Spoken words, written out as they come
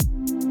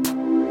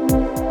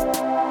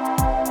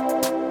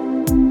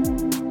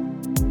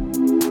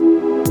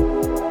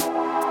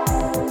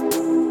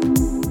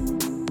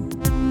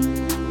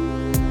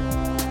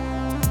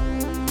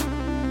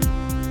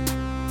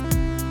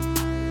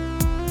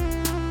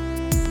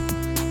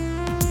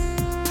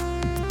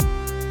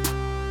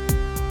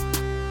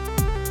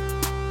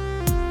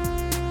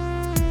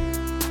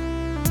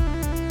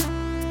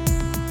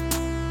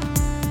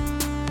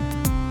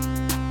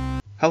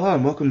Hello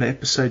and welcome to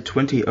episode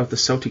 20 of the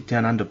Celtic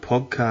Down Under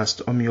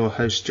podcast. I'm your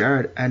host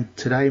Jared, and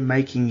today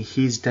making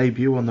his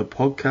debut on the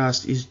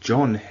podcast is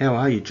John. How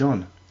are you,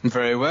 John? I'm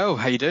very well.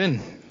 How you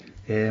doing?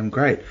 Yeah, I'm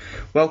great.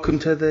 Welcome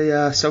to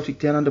the Celtic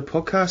Down Under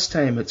podcast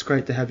team. It's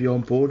great to have you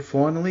on board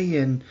finally,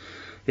 and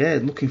yeah,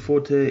 looking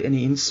forward to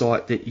any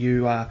insight that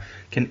you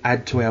can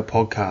add to our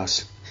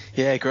podcast.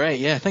 Yeah,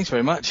 great. Yeah, thanks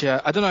very much.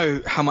 I don't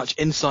know how much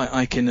insight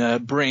I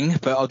can bring,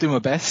 but I'll do my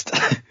best.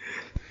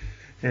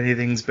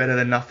 Anything's better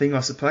than nothing, I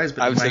suppose,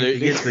 but Absolutely. The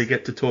main thing is we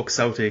get to talk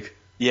Celtic.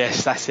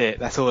 Yes, that's it.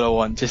 That's all I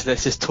want.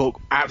 Let's just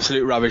talk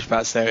absolute rubbish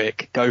about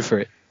Celtic. Go for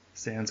it.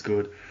 Sounds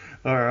good.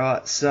 All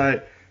right,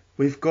 so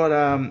we've got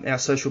our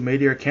social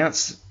media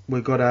accounts.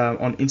 We've got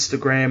on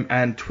Instagram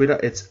and Twitter,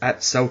 it's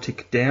at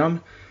Celtic Down.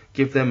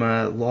 Give them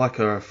a like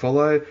or a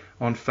follow.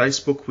 On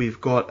Facebook,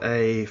 we've got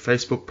a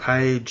Facebook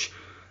page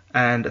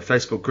and a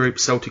Facebook group,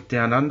 Celtic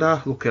Down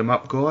Under. Look them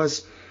up,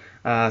 guys.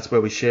 It's where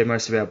we share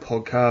most of our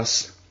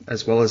podcasts,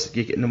 as well as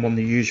you're getting them on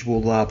the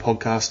usual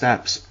podcast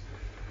apps.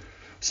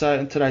 So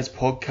in today's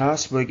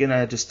podcast, we're going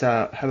to just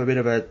have a bit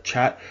of a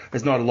chat.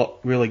 There's not a lot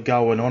really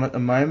going on at the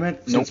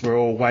moment, since we're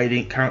all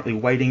currently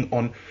waiting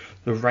on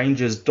the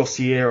Rangers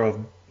dossier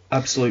of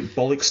absolute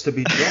bollocks to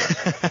be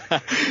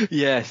dropped.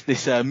 Yes,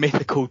 this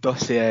mythical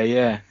dossier,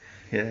 yeah.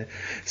 Yeah.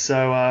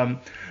 So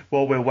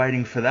while we're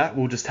waiting for that,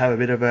 we'll just have a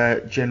bit of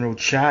a general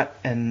chat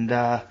and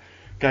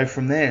go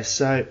from there.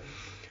 So,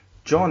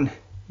 John,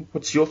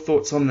 what's your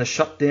thoughts on the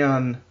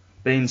shutdown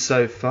been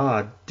so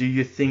far? Do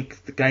you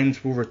think the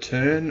games will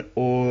return,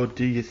 or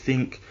do you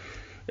think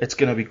it's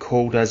going to be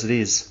called as it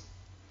is?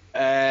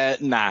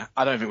 Nah,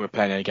 I don't think we're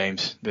playing any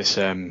games the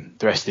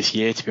rest of this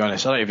year, to be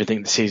honest. I don't even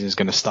think the season's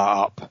going to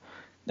start up.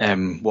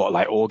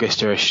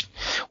 August-ish,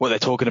 what they're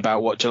talking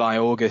about, July,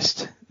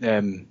 August,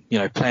 playing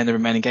the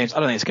remaining games. I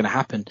don't think it's going to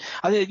happen.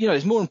 I think,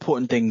 there's more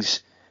important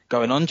things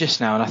going on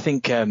just now, and I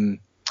think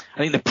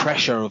the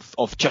pressure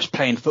of just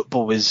playing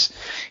football is,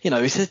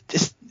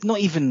 it's not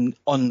even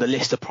on the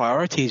list of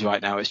priorities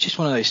right now. It's just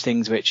one of those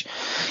things which,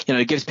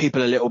 it gives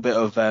people a little bit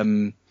of,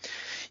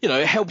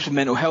 it helps with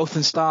mental health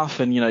and stuff,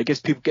 and, it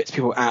gets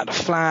people out of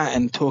the flat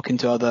and talking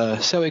to other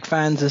Celtic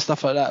fans and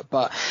stuff like that.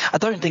 But I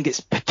don't think it's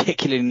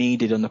particularly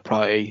needed on the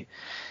priority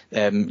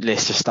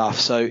list of stuff.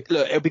 So,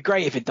 look, it'll be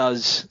great if it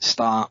does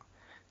start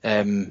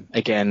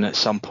again at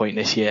some point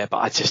this year, but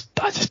I just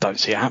don't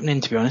see it happening,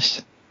 to be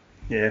honest.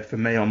 Yeah, for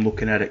me, I'm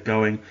looking at it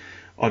going,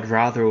 I'd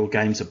rather all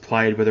games are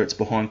played, whether it's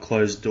behind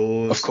closed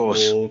doors, of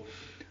course,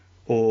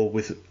 or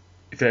with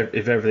if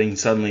everything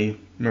suddenly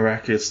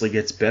miraculously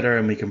gets better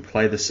and we can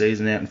play the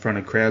season out in front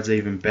of crowds,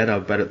 even better.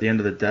 But at the end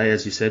of the day,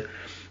 as you said,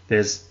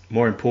 there's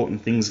more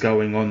important things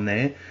going on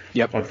there.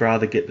 Yep. I'd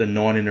rather get the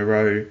 9 in a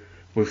row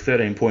with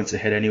 13 points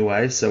ahead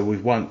anyway, so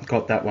we've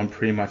got that one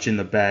pretty much in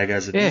the bag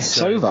as it is. Yeah,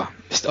 it's over.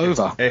 It's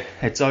over.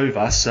 It's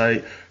over,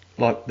 so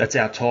that's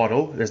our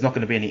title. There's not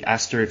going to be any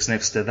asterisks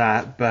next to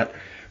that, but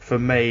for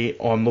me,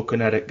 I'm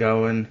looking at it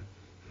going,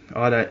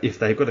 if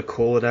they've got to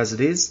call it as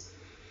it is,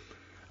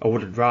 I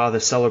would rather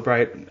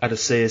celebrate at a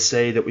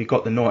CSC that we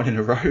got the 9 in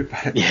a row,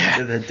 but at the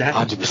end of the day,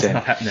 100%. It's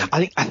not happening.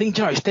 I think,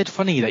 Joe, it's dead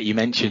funny that you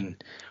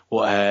mentioned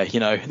what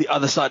the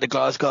other side of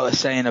Glasgow are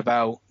saying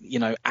about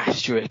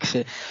asterisks.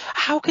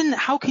 How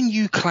can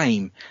you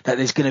claim that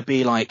there's going to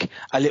be like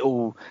a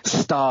little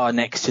star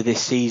next to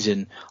this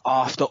season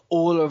after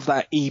all of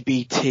that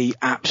EBT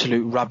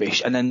absolute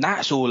rubbish, and then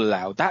that's all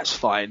allowed? That's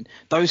fine,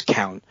 those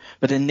count.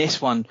 But then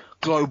this one,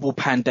 global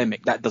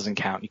pandemic, that doesn't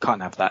count. You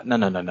can't have that.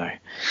 No.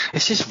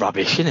 It's just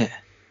rubbish, isn't it?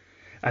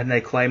 And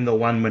they claim the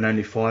one when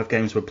only 5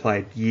 games were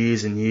played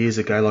years and years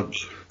ago, like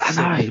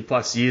 70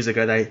 plus years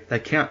ago. They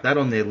count that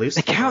on their list.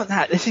 They count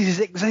that. This is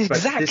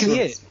exactly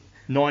it.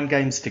 9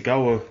 games to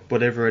go or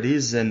whatever it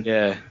is, and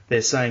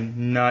they're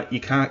saying, no, you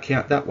can't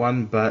count that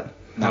one, but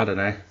I don't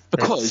know.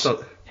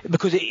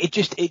 Because it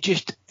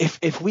just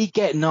if we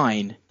get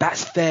 9,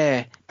 that's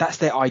their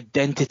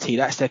identity,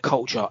 that's their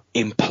culture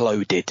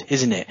imploded,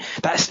 isn't it?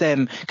 That's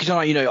them, because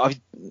I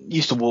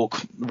used to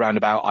walk around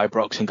about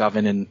Ibrox and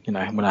Govan, and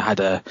when I had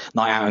a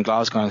night out in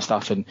Glasgow and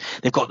stuff, and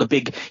they've got the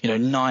big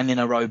 9 in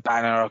a row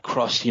banner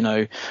across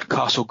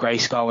Castle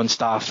Grayskull and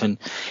stuff, and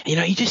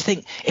you just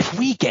think, if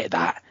we get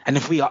that, and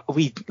if we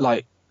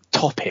like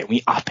top it,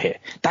 we up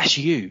it, that's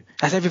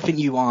everything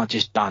you are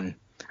just done. And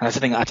that's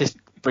the thing, I just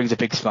brings a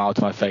big smile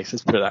to my face,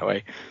 let's put it that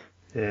way.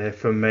 Yeah,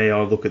 for me,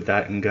 I look at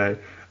that and go,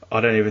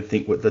 I don't even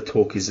think what the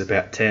talk is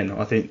about 10.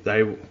 I think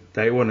they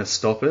want to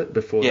stop it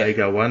before they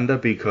go under,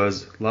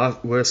 because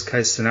worst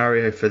case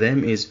scenario for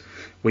them is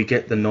we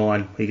get the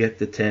 9, we get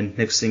the 10.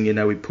 Next thing you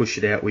know, we push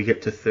it out, we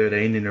get to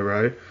 13 in a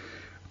row,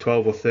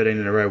 12 or 13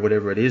 in a row,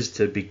 whatever it is,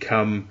 to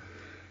become,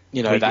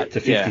 get to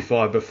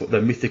 55 before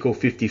the mythical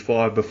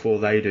 55 before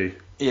they do.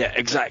 Yeah,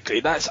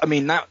 exactly.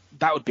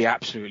 That would be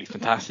absolutely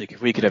fantastic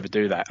if we could ever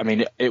do that. I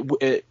mean,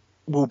 it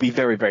will be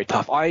very, very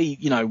tough.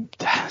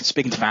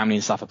 Speaking to family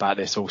and stuff about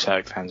this, all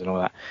Celtic fans and all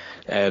that,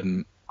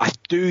 I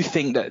do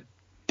think that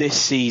this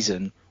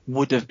season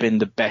would have been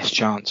the best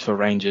chance for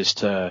Rangers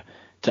to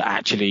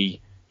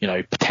actually,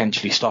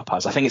 potentially stop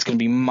us. I think it's going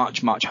to be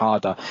much, much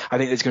harder. I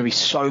think there's going to be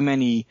so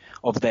many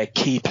of their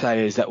key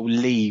players that will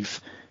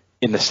leave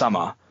in the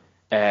summer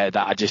that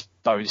I just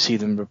don't see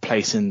them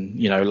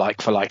replacing,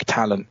 like for like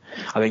talent.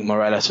 I think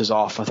Morelos is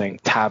off. I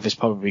think Tav is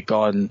probably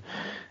gone.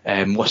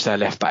 What's their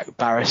left back?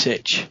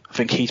 Barisic. I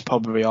think he's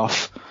probably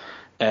off.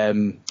 Do you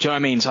know what I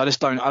mean? So I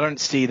don't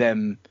see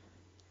them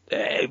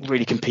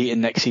really competing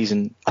next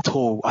season at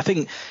all. I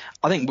think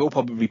we'll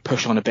probably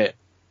push on a bit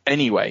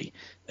anyway.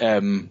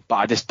 But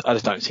I just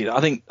don't see that.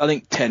 I think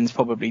 10's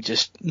probably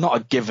just not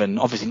a given.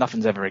 Obviously,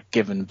 nothing's ever a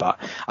given, but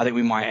I think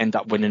we might end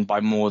up winning by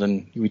more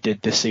than we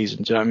did this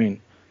season. Do you know what I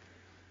mean?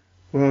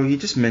 Well, you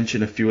just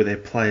mentioned a few of their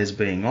players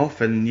being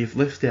off, and you've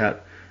left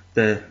out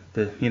the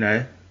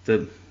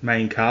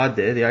main card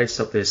there, the ace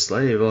up their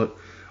sleeve. Like,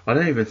 I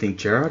don't even think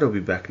Gerrard will be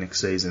back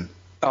next season.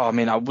 Oh, I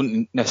mean, I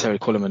wouldn't necessarily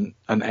call him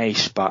an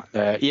ace, but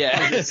yeah.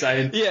 I'm just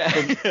saying, yeah.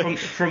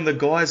 from the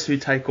guys who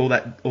take all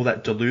that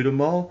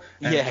Delutamol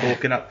and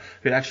talking up,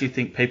 who actually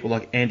think people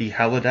like Andy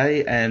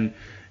Halliday and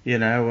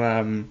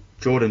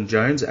Jordan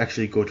Jones are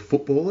actually good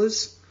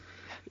footballers.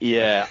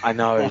 Yeah, I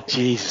know.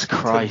 Jesus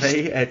Christ. To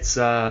me, it's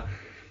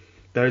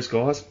those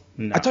guys.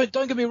 No.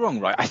 Don't get me wrong,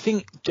 right? I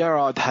think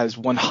Gerrard has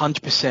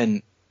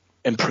 100%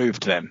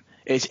 improved them.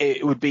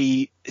 It would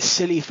be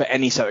silly for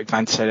any Celtic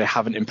fan to say they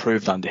haven't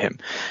improved under him.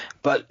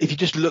 But if you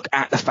just look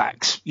at the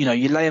facts, you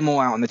lay them all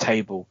out on the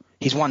table.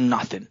 He's won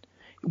nothing.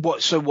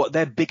 What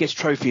their biggest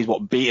trophy is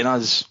beating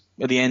us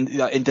at the end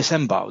in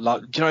December.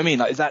 Like, do you know what I mean?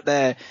 Like, is that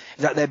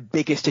their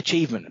biggest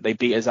achievement? They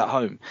beat us at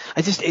home.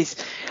 I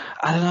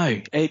don't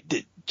know.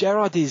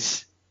 Gerrard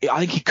is. I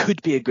think he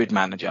could be a good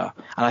manager,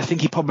 and I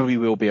think he probably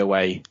will be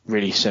away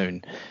really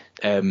soon.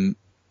 I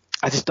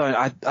just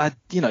don't.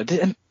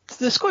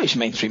 The Scottish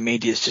mainstream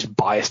media is just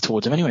biased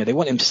towards him anyway. They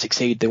want him to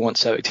succeed. They want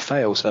Celtic to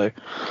fail. So,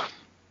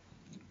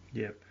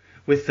 yeah.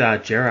 With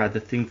Gerrard, the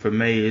thing for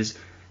me is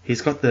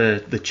he's got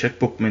the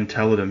checkbook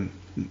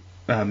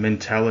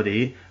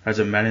mentality as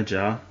a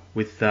manager.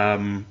 With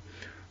as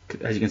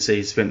you can see,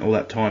 he spent all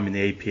that time in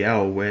the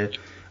EPL where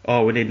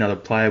we need another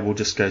player. We'll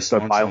just go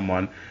sign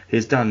someone.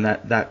 He's done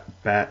that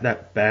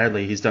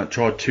badly. He's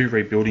tried 2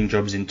 rebuilding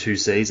jobs in 2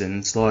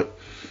 seasons. Like.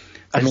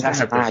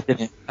 That's mad,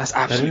 isn't it? That's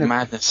absolute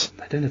madness.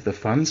 They don't have the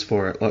funds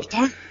for it. Like,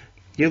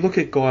 you look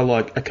at a guy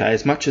like, okay,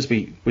 as much as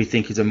we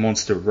think he's a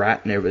monster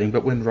rat and everything,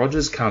 but when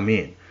Rodgers come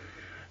in,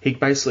 he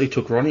basically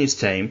took Ronnie's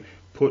team,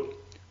 put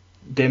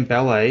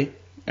Dembele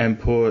and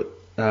put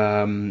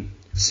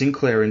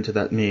Sinclair into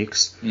that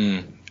mix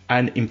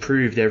and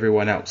improved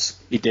everyone else.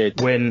 He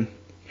did. When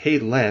he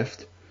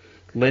left,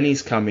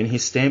 Lenny's come in, he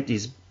stamped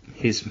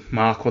his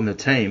mark on the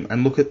team,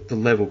 and look at the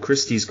level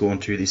Christie's gone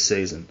to this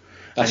season.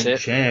 That's it.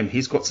 Sham,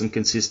 he's got some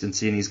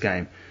consistency in his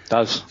game.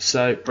 Does.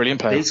 So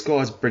brilliant player. These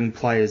guys bring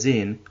players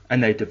in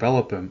and they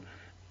develop them.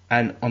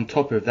 And on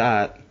top of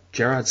that,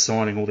 Gerrard's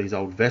signing all these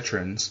old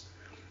veterans.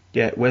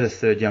 Yeah, we're the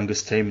 3rd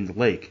youngest team in the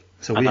league.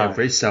 So we have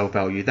resale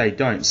value. They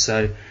don't.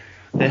 So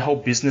their whole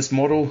business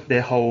model,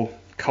 their whole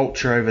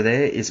culture over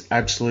there is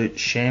absolute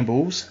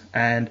shambles.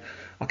 And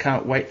I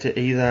can't wait to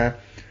either,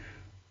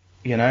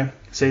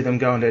 see them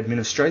go into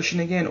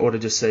administration again or to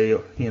just see,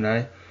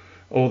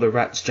 all the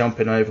rats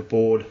jumping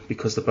overboard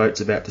because the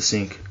boat's about to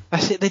sink.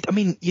 That's it.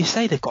 You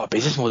say they've got a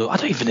business model. I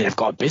don't even think they've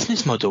got a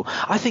business model.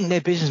 I think their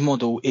business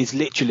model is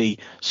literally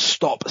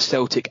stop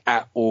Celtic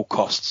at all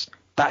costs.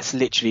 That's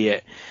literally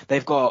it.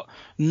 They've got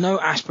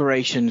no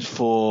aspirations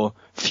for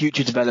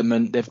future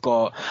development. They've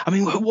got,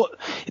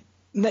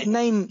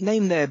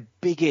 name their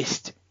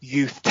biggest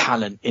youth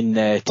talent in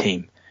their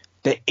team.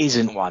 There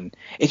isn't one.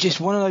 It's just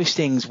one of those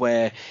things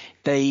where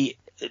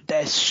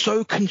they're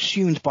so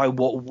consumed by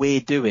what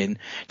we're doing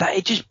that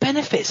it just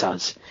benefits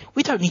us.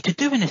 We don't need to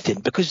do anything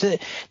because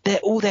they're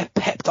all their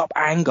pepped up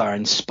anger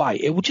and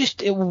spite. It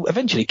will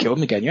eventually kill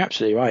them again. You're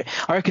absolutely right.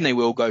 I reckon they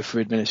will go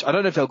through administration. I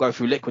don't know if they'll go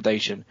through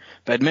liquidation,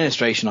 but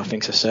administration I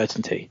think is a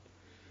certainty.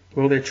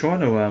 Well, they're trying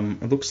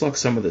to. It looks like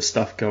some of the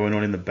stuff going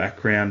on in the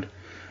background,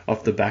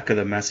 off the back of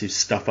the massive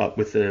stuff up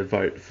with the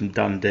vote from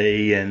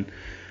Dundee and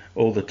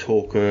all the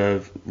talk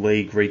of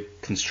league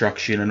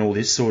reconstruction and all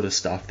this sort of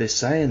stuff. They're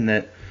saying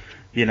that.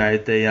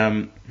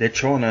 They're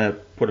trying to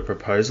put a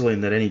proposal in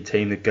that any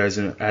team that goes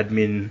in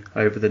admin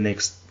over the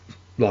next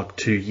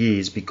 2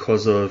 years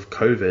because of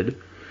COVID,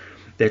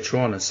 they're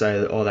trying to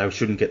say that they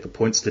shouldn't get the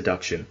points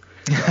deduction.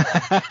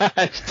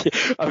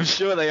 I'm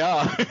sure they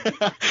are.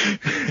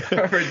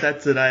 I read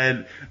that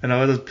today and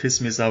I just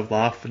pissed myself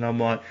laughing. I'm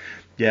like,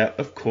 yeah,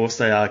 of course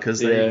they are because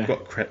they've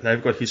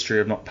got history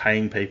of not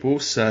paying people.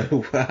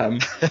 So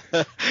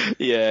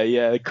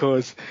yeah, of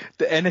course.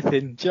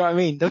 Anything, do you know what I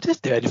mean? They'll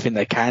just do anything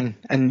they can,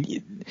 and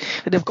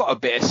they've got a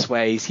bit of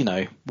sways.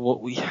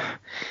 What we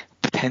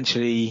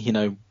potentially,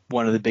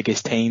 one of the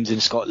biggest teams in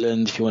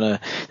Scotland, if you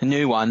want a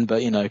new one,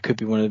 but, could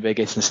be one of the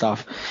biggest and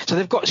stuff. So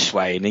they've got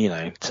sway,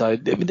 so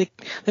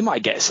they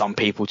might get some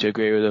people to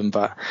agree with them,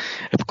 but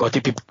God,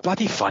 it'd be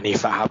bloody funny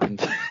if that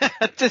happened.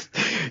 Just,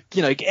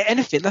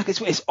 anything, like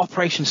it's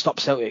Operation Stop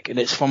Celtic, and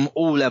it's from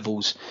all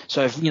levels.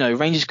 So if,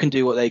 Rangers can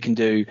do what they can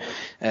do,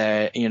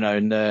 in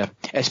the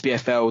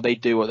SPFL, they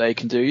do what they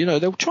can do,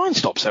 they'll try and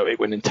stop Celtic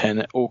winning 10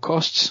 at all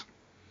costs.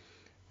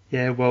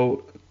 Yeah,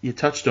 well, you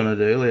touched on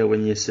it earlier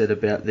when you said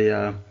about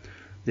the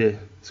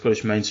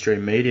Scottish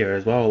mainstream media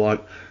as well.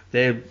 Like,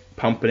 they're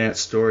pumping out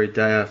story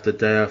day after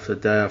day after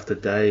day after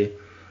day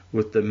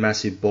with the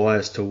massive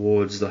bias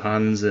towards the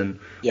Huns and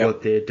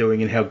what they're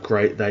doing and how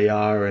great they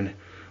are and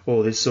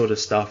all this sort of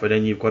stuff. And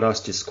then you've got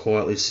us just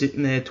quietly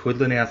sitting there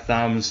twiddling our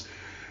thumbs,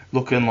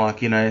 looking like,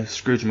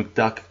 Scrooge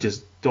McDuck,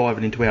 just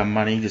diving into our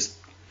money, just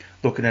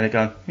looking at it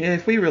going, yeah,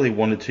 if we really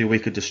wanted to, we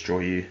could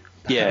destroy you.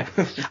 Yeah.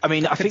 I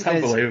mean, I think it's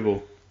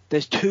unbelievable.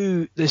 There's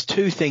two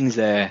things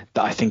there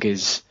that I think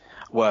is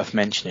worth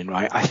mentioning,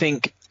 right? I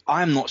think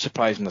I'm not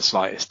surprised in the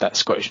slightest that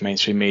Scottish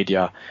mainstream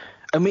media,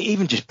 I mean,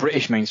 even just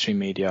British mainstream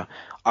media,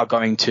 are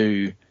going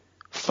to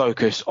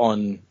focus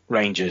on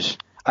Rangers.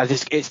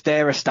 It's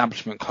their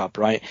establishment club,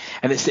 right?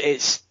 And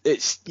it's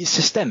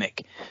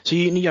systemic. So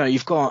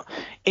you've got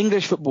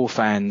English football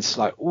fans,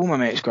 like all my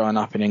mates growing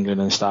up in England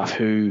and stuff,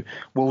 who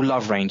will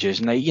love Rangers,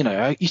 and they,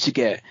 I used to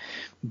get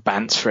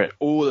bants for it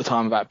all the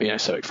time about being a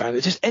Celtic fan.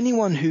 It's just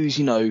anyone who's,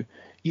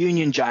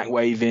 Union Jack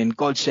waving,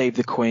 God Save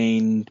the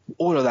Queen,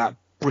 all of that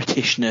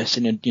Britishness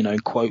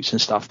and quotes and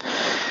stuff.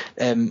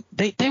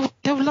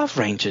 They'll love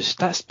Rangers.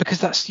 That's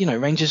because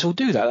Rangers will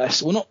do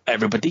that. Not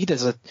everybody.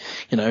 There's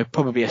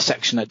probably a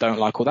section that don't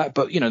like all that,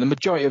 but the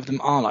majority of them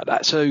are like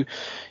that. So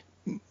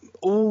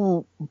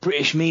all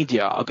British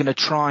media are going to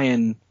try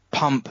and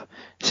pump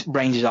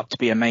Rangers up to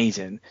be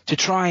amazing, to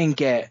try and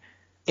get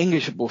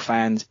English football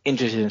fans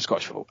interested in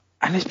Scottish football.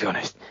 And let's be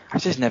honest,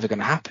 that's just never going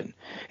to happen.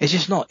 It's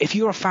just not. If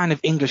you're a fan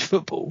of English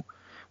football,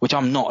 which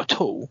I'm not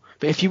at all,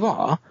 but if you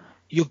are,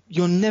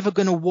 you're never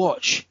going to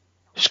watch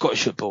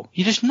Scottish football.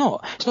 You're just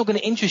not. It's not going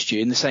to interest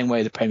you in the same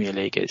way the Premier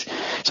League is.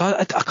 So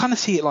I kind of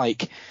see it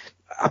like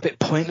a bit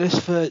pointless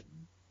for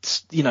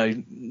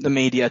the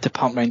media to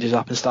pump Rangers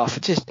up and stuff.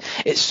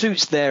 It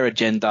suits their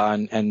agenda,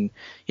 and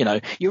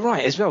you're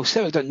right as well.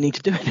 Celtic don't need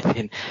to do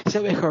anything.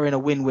 Celtic are in a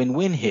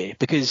win-win-win here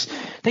because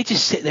they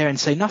just sit there and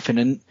say nothing.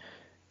 And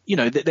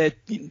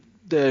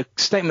the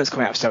statements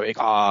coming out of Celtic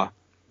are,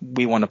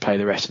 we want to play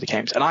the rest of the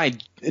games. And I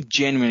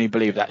genuinely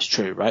believe that's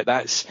true, right?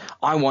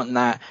 I want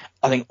that.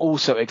 I think all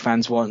Celtic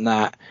fans want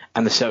that,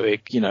 and the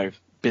Celtic,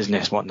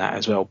 business want that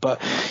as well.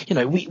 But,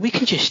 we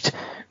can just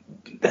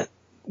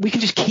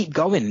keep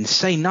going and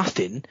say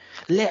nothing.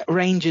 Let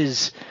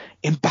Rangers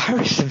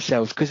embarrass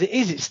themselves, because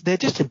they're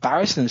just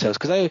embarrassing themselves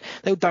because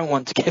they don't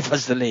want to give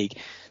us the league.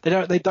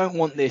 They don't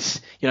want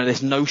this,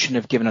 this notion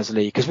of giving us the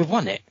league, because we've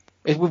won it.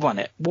 We've won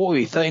it. What are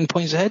we, 13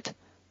 points ahead?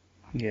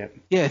 Yeah.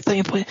 Yeah,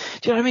 13 points.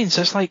 Do you know what I mean?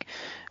 So it's like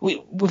we've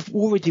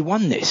already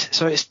won this.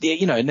 So it's they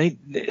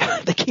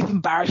keep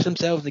embarrassing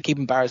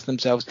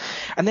themselves.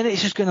 And then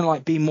it's just going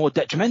to be more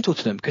detrimental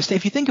to them, because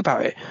if you think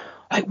about it,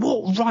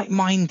 what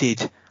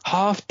right-minded,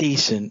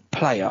 half-decent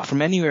player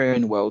from anywhere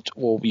in the world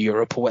or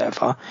Europe or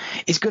whatever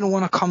is going to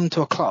want to come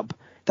to a club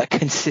that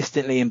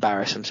consistently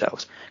embarrass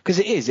themselves? Because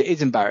it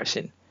is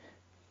embarrassing.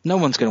 No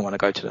one's going to want to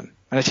go to them,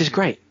 and it's just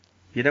great.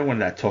 You don't want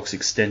that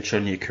toxic stench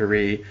on your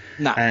career.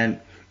 No. And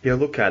you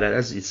look at it,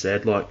 as you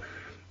said, like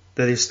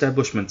the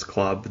establishment's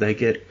club, they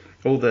get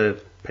all the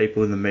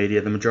people in the media,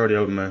 the majority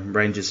of them are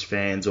Rangers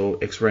fans or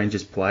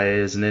ex-Rangers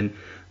players, and then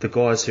the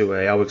guys who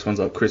are our ex-ones,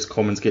 like Chris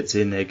Commons gets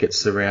in there, gets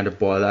surrounded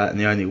by that, and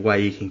the only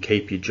way you can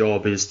keep your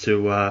job is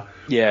to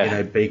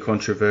be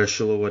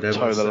controversial or whatever.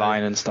 Toe the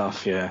line and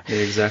stuff, yeah. Yeah,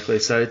 exactly.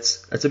 So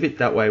it's a bit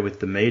that way with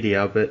the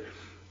media, but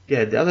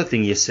yeah, the other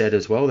thing you said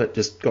as well that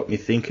just got me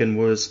thinking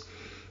was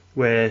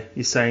where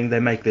you're saying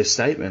they make their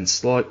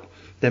statements. Like,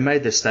 they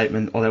made their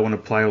statement, they want to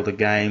play all the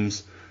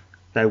games,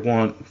 they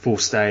want full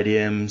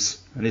stadiums,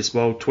 and it's,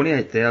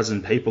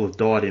 28,000 people have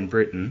died in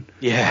Britain.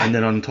 Yeah. And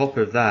then on top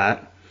of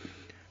that,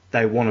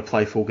 they want to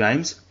play full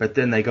games, but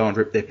then they go and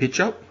rip their pitch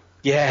up.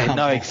 Yeah,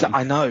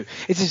 I know.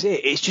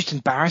 It's just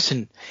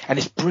embarrassing, and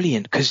it's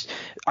brilliant, because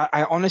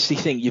I honestly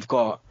think you've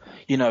got,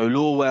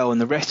 Lorwell and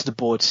the rest of the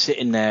board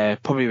sitting there,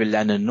 probably with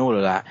Lennon and all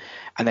of that,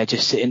 and they're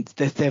just sitting.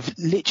 They've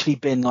literally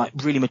been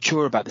really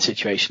mature about the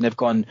situation. They've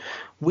gone,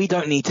 we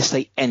don't need to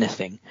say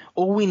anything.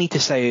 All we need to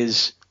say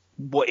is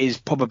what is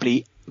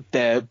probably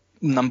their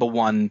number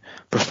one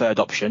preferred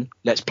option.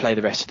 Let's play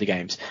the rest of the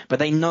games. But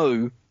they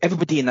know,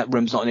 everybody in that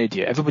room's not an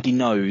idiot. Everybody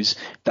knows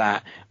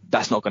that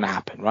that's not going to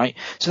happen, right?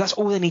 So that's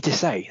all they need to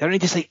say. They don't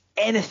need to say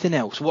anything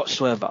else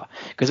whatsoever,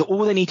 because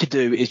all they need to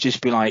do is just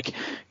be like,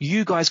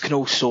 you guys can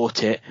all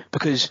sort it,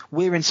 because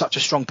we're in such a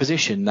strong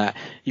position that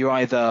you're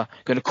either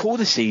going to call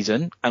the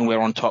season and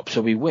we're on top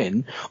so we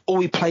win, or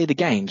we play the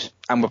games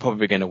and we're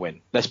probably going to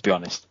win. Let's be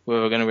honest.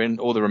 We're going to win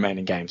all the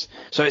remaining games.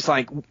 So it's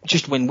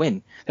just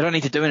win-win. They don't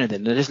need to do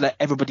anything. They just let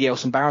everybody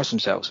else embarrass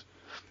themselves.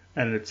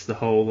 And it's the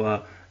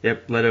whole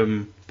let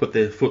them put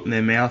their foot in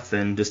their mouth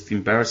and just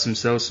embarrass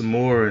themselves some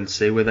more and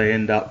see where they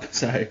end up.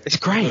 So it's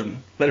great.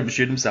 Let them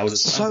shoot themselves.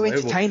 It's so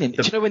entertaining.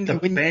 Do you know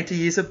when banter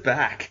years are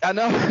back? I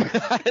know.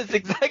 That's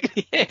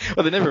exactly it.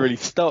 Well, they never really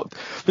stopped.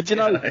 But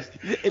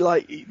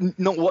like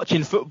not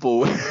watching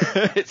football,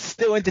 it's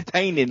still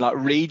entertaining. Like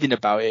reading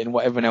about it and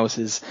what everyone else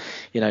is,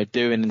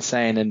 doing and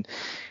saying. And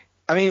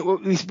I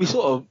mean, we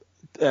sort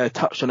of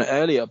touched on it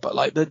earlier, but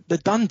like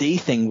the Dundee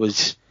thing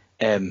was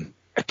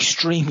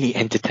extremely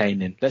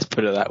entertaining. Let's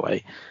put it that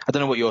way. I don't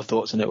know what your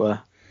thoughts on it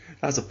were.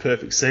 That's a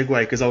perfect segue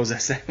because I was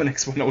the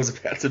next one I was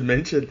about to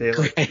mention there.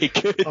 Like,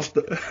 good. Off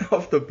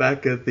the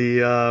back of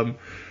the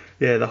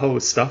the whole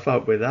stuff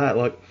up with that,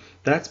 like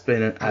that's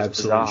been an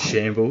absolute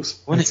shambles.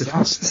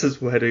 This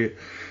is where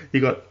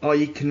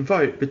you can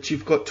vote, but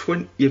you've got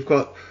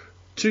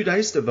 2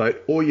 days to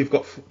vote, or you've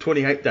got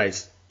 28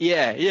 days.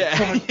 Yeah.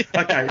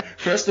 Okay,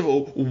 first of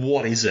all,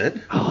 what is it?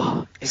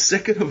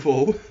 Second of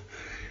all,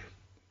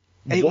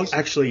 what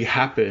actually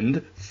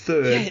happened?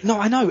 Third,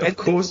 I know. Of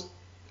course,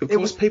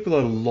 people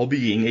are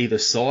lobbying either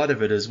side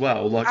of it as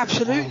well. Like,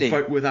 absolutely.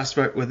 Vote with us,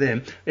 vote with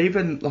them.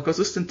 Even, like, I was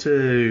listening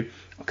to,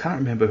 I can't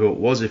remember who it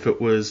was,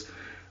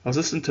 I was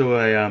listening to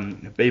a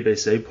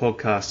BBC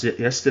podcast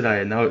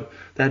yesterday, and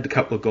they had a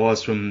couple of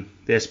guys from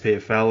the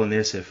SPFL and the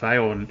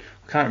SFA on.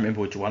 I can't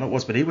remember which one it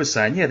was, but he was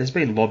saying, there's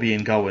been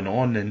lobbying going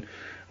on and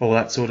all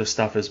that sort of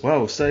stuff as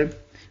well. So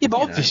but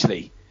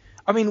obviously,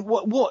 I mean,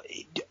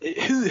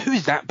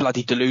 who's that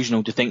bloody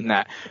delusional to think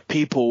that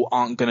people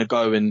aren't going to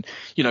go and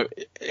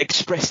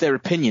express their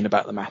opinion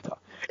about the matter?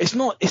 It's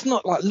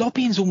not like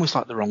lobbying's almost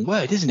like the wrong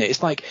word, isn't it?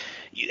 It's like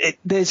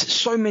there's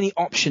so many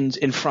options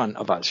in front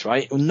of us,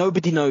 right?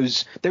 Nobody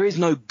knows. There is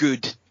no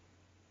good,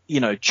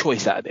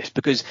 choice out of this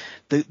because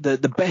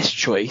the best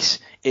choice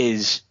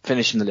is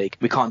finishing the league.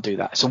 We can't do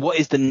that. So what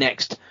is the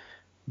next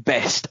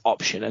best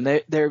option? And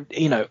they're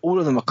all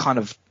of them are kind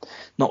of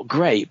not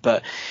great,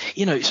 but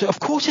so of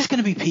course there's going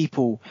to be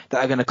people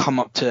that are going to come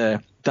up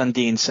to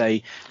Dundee and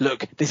say,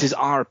 look, this is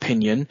our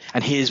opinion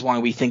and here's why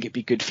we think it'd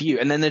be good for you.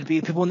 And then there'd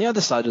be people on the other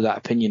side of that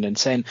opinion and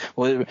saying,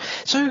 well,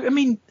 so I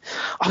mean,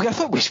 I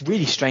thought it was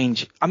really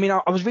strange. I mean,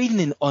 I was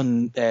reading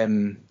on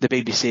the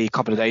BBC a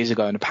couple of days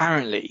ago, and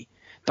apparently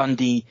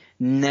Dundee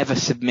never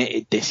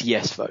submitted this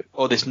yes vote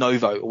or this no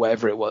vote or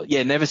whatever it was.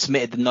 Never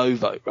submitted the no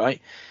vote,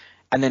 right?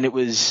 And then it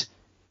was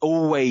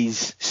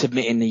always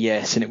submitting the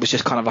yes, and it was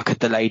just kind of like a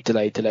delayed,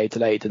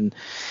 and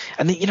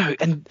then,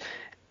 and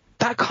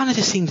that kind of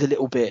just seems a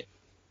little bit.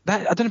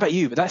 That I don't know about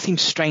you, but that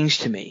seems strange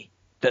to me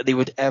that they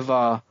would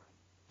ever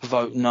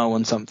vote no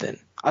on something.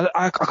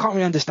 I can't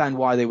really understand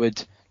why they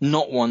would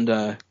not want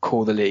to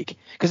call the league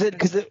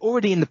because they're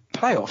already in the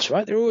playoffs,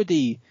 right? They're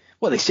already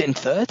they sit in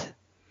third.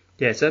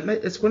 Yeah, so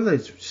it's one of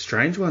those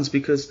strange ones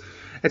because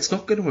it's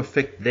not going to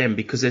affect them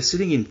because they're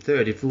sitting in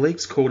third. If the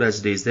league's called as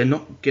it is, they're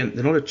not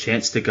a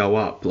chance to go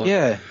up.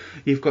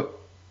 You've got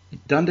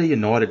Dundee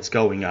United's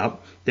going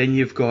up, then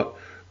you've got,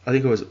 I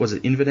think it was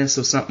it Inverness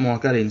or something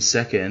like that in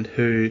second,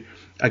 who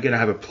are going to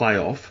have a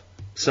playoff.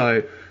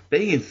 So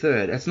being in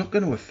third, it's not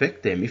going to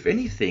affect them. If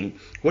anything,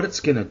 what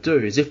it's going to do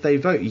is if they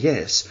vote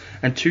yes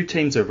and 2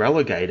 teams are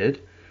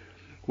relegated,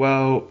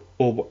 well,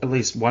 or at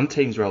least one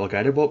team's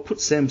relegated, well, it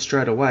puts them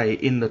straight away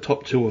in the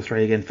top 2 or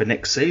 3 again for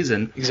next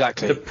season.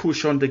 Exactly. To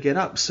push on to get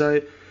up.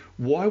 So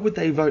why would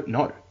they vote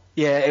no?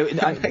 Yeah,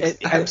 it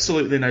makes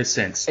absolutely no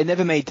sense. It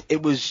never made.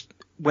 It was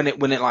when it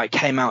like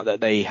came out that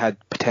they had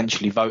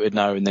potentially voted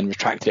no and then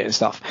retracted it and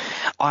stuff.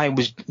 I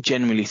was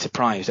genuinely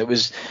surprised. It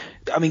was,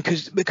 I mean,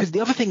 because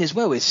the other thing as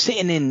well is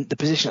sitting in the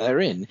position that they're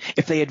in.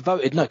 If they had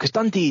voted no, because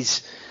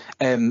Dundee's.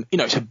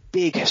 It's a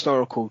big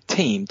historical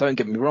team, don't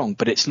get me wrong,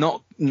 but it's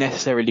not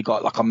necessarily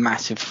got like a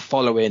massive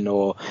following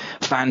or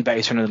fan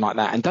base or anything like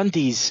that. And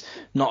Dundee's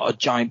not a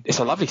giant, it's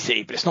a lovely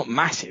city, but it's not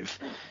massive.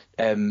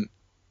 So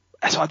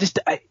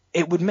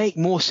it would make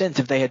more sense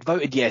if they had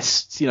voted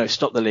yes,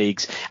 stop the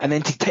leagues, and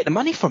then to take the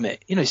money from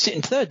it, sit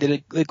in third,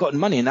 they'd gotten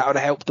money and that would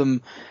have helped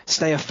them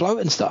stay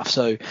afloat and stuff.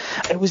 So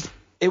it was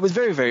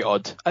very, very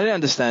odd. I didn't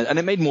understand. And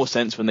it made more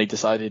sense when they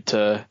decided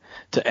to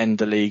end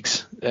the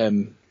leagues.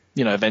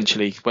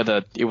 Eventually,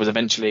 whether it was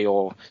eventually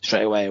or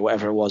straight away or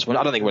whatever it was. Well,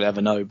 I don't think we'll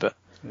ever know, but.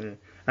 Yeah.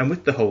 And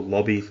with the whole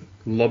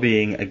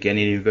lobbying, again,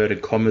 in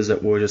inverted commas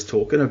that we were just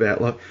talking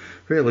about, like,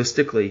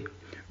 realistically,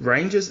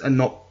 Rangers are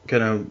not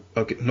gonna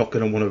want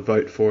to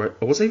vote for it.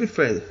 It wasn't even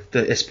for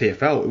the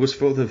SPFL. It was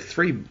for the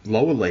 3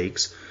 lower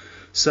leagues.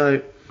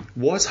 So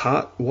why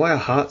are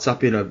Hearts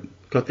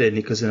got their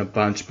knickers in a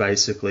bunch,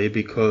 basically,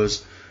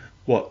 because...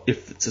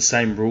 if it's the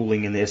same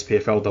ruling in the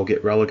SPFL, they'll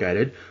get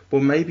relegated.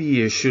 Well, maybe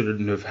you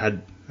shouldn't have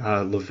had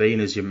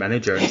Levine as your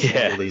manager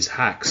and all these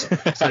hacks.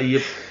 So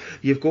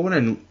you've gone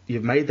and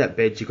you've made that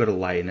bed, you've got to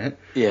lay in it.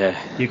 Yeah.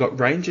 You've got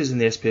Rangers in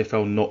the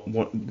SPFL not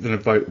going to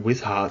vote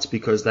with Hearts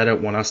because they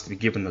don't want us to be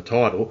given the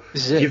title,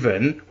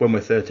 given when we're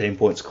 13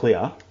 points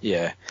clear.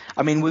 Yeah.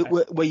 I mean,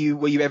 were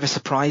you ever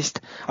surprised?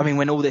 I mean,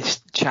 when all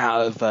this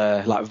chat of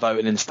like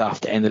voting and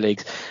stuff to end the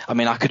leagues, I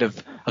mean, I could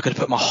have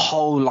put my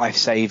whole life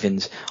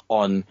savings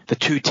on the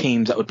 2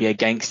 teams that would be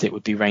against it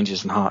would be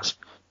Rangers and Hearts.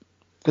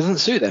 Doesn't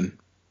suit them.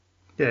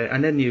 Yeah,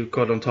 and then you've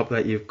got on top of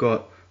that, you've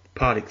got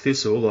Partick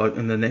Thistle, like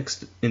in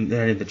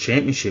the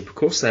championship. Of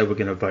course, they were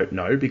going to vote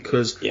no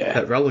because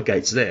that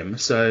relegates them.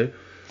 So,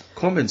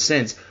 common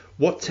sense.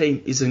 What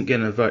team isn't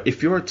going to vote?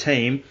 If you're a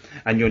team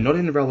and you're not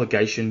in the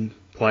relegation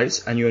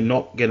place and you're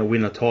not going to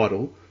win a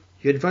title,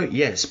 you'd vote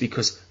yes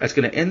because it's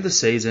going to end the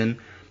season.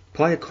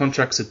 Player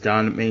contracts are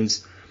done. It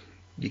means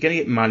you're going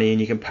to get money and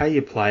you can pay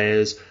your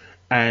players,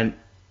 and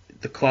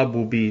the club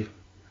will be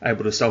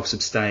able to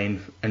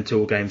self-sustain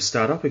until games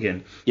start up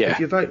again. Yeah. If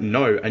you vote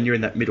no and you're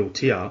in that middle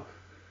tier,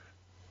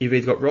 you've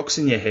either got rocks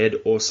in your head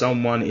or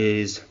someone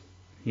is,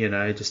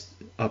 just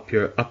up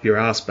your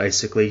ass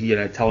basically,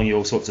 telling you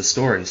all sorts of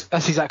stories.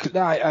 That's exactly.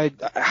 I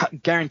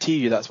guarantee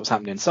you that's what's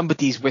happening.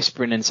 Somebody's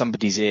whispering in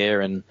somebody's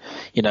ear and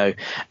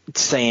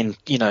saying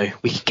we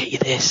can get you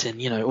this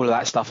and all of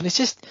that stuff. And it's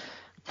just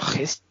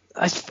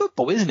it's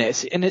football, isn't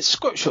it? And it's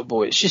Scottish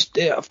football. It's just,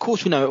 of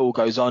course, we know it all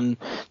goes on.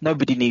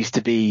 Nobody needs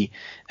to be,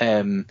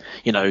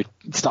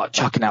 start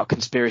chucking out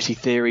conspiracy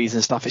theories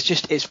and stuff.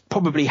 It's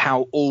probably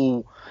how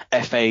all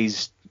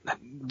FAs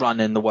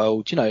run in the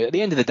world. At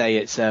the end of the day,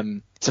 it's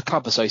a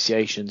club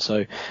association,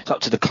 so it's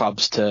up to the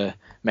clubs to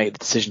make the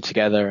decision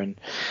together.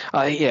 And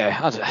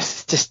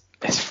it's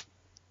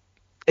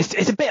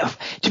a bit of,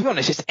 to be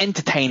honest, it's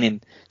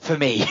entertaining for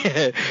me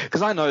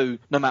because I know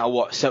no matter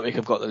what, Celtic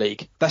have got the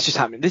league. That's just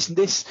happening.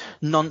 This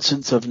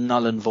nonsense of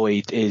null and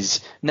void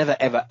is never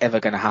ever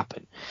going to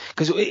happen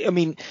because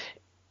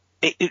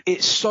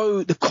it's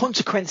so, the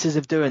consequences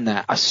of doing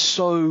that are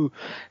so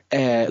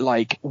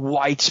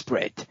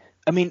widespread.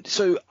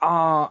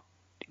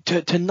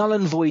 To null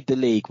and void the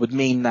league would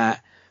mean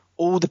that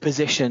all the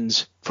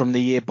positions from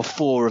the year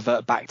before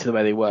revert back to the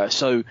way they were.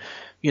 So,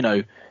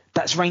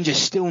 that's Rangers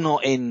still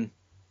not in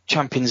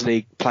Champions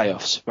League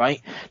playoffs,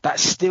 right?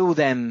 That's still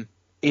them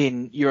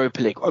in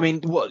Europa League.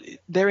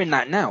 They're in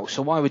that now,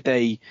 so why would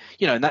they,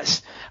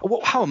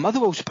 how are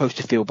Motherwell supposed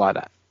to feel by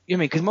that?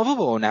 Because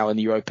Motherwell are now in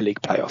the Europa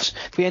League playoffs.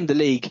 If we end the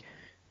league,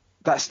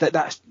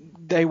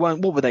 they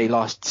won't, what were they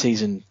last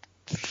season?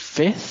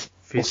 Fifth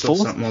or fourth?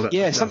 Something like that.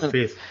 Yeah, something.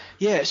 Fifth.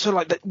 Yeah,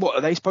 so what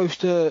are they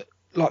supposed to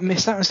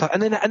miss that and stuff?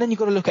 And then you've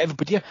got to look at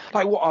everybody.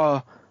 What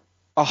are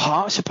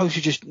Hearts supposed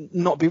to just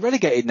not be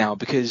relegated now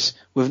because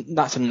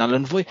that's a null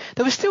and void?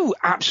 They were still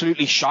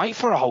absolutely shite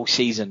for a whole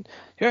season.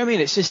 You know what I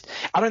mean? It's just,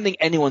 I don't think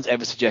anyone's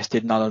ever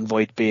suggested null and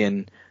void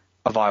being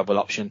a viable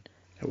option.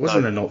 It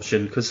wasn't an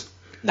option because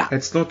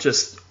it's not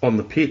just on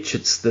the pitch.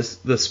 It's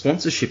the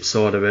sponsorship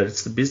side of it.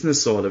 It's the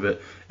business side of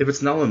it. If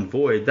it's null and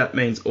void, that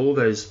means all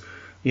those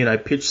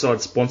pitch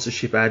side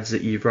sponsorship ads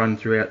that you've run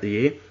throughout the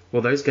year,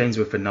 well, those games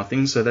were for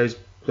nothing. So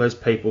those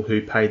people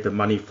who paid the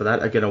money for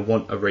that are going to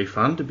want a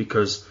refund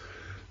because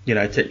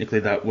technically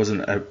that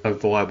wasn't a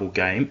viable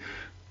game.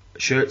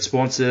 Shirt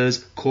sponsors,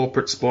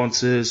 corporate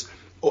sponsors,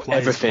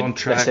 players'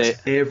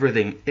 contracts,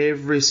 everything,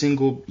 every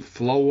single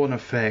flow-on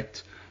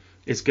effect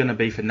is going to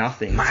be for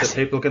nothing. Massive. So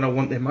people are going to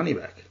want their money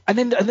back. And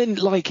then,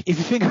 if you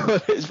think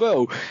about it as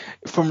well,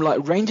 from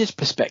Rangers'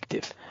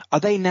 perspective, are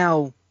they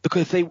now,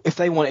 because if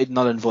they wanted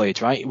null and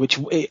void, right? Which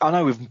I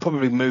know we've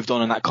probably moved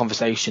on in that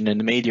conversation in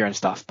the media and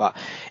stuff, but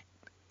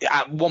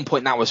at one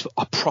point that was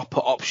a proper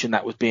option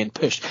that was being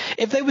pushed.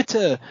 If they were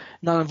to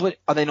null and void,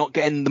 are they not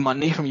getting the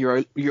money from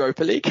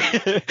Europa League?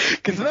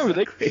 Because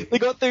remember, they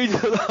got through to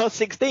the last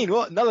 16.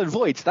 What? Null and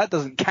void, so that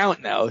doesn't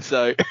count now.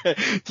 So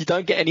you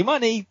don't get any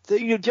money. Do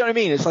you know what I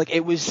mean?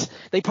 It's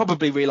they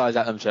probably realised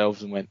that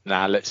themselves and went,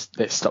 nah, let's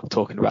stop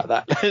talking about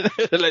that.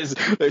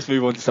 let's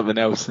move on to something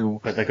else.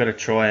 But they've got to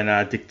try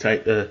and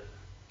dictate the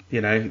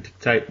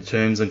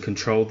terms and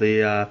control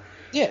the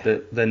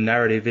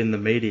narrative in the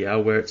media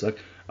where it's like,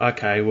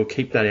 okay, we'll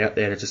keep that out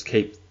there to just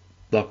keep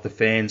the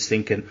fans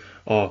thinking,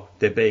 oh,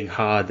 they're being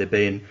hard, they're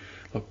being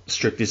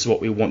strict, this is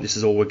what we want, this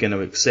is all we're going to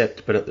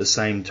accept. But at the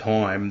same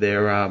time,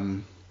 they're,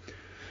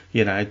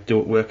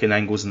 working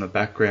angles in the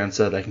background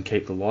so they can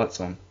keep the lights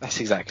on.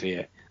 That's exactly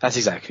it.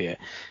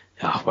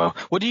 Oh, well,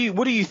 what do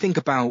you think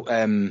about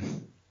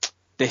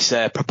this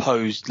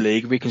proposed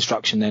league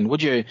reconstruction then?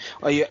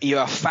 Are you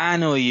a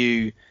fan, or are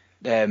you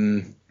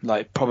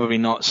probably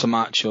not so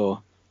much,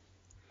 or?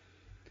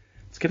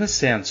 It's going to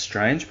sound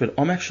strange, but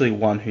I'm actually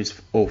one who's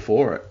all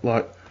for it.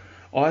 Don't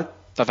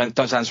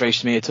sound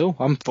strange to me at all.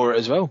 I'm for it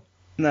as well.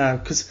 No,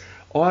 because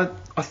I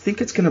think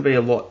it's going to be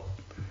a lot.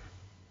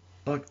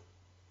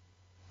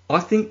 I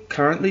think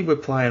currently we're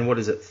playing,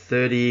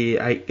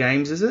 38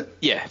 games, is it?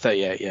 Yeah,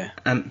 38, yeah.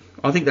 And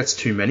I think that's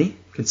too many,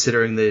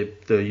 considering the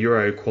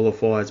Euro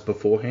qualifiers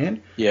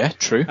beforehand. Yeah,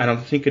 true. And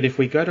I'm thinking if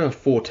we go to a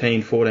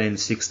 14,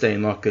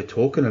 16 like they're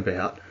talking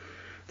about,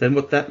 then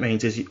what that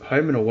means is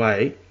home and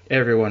away,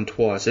 everyone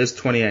twice. There's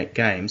 28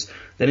 games.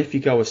 Then if you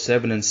go a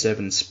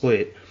 7-7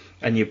 split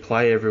and you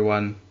play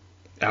everyone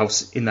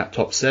else in that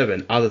top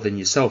 7 other than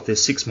yourself,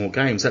 there's 6 more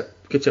games. That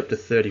gets you up to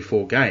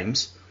 34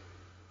 games.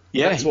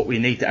 Yeah. That's what we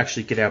need to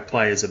actually get our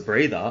players a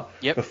breather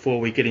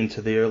before we get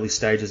into the early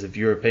stages of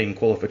European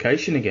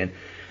qualification again.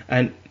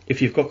 And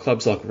if you've got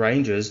clubs like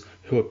Rangers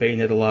who have been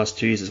there the last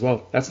 2 years as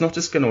well, that's not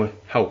just going to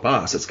help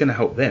us, it's going to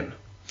help them.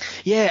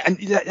 Yeah, and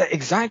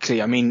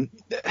exactly. I mean,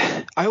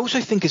 I also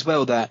think as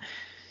well that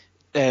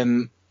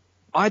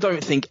I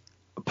don't think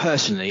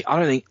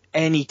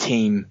any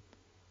team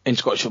in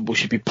Scottish football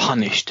should be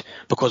punished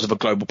because of a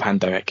global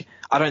pandemic.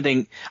 I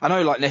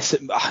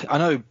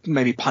know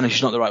maybe punish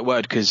is not the right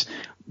word because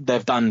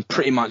they've done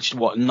pretty much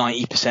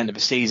 90% of the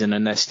season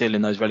and they're still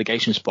in those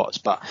relegation spots,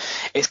 but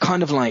it's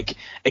kind of like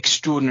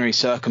extraordinary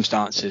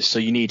circumstances, so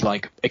you need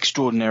like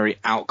extraordinary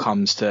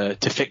outcomes to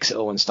fix it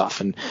all and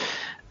stuff. And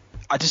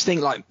I just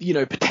think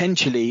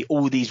potentially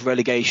all these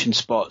relegation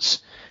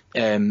spots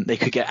they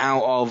could get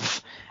out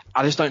of.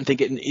 I just don't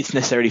think it's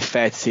necessarily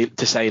fair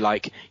to say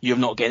like you're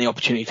not getting the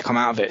opportunity to come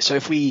out of it. So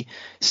if we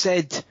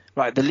said,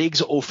 right, the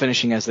leagues are all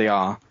finishing as they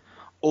are,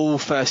 all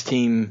first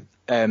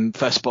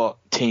spot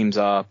teams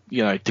are,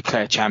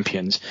 declared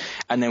champions,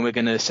 and then we're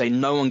going to say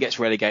no one gets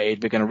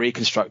relegated, we're going to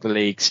reconstruct the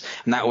leagues,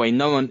 and that way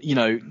no one,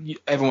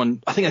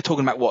 everyone, I think they're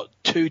talking about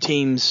 2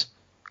 teams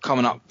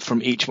coming up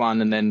from each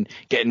one and then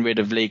getting rid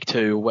of League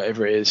 2 or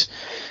whatever it is.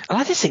 And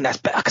I just think that's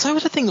better, because I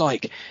also think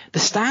like the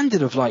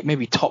standard of like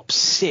maybe top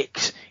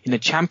 6 in the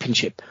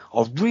championship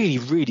are really,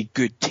 really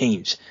good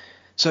teams.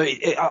 So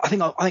I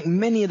think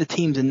many of the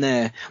teams in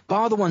there,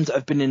 bar the ones that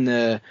have been in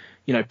the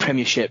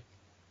Premiership,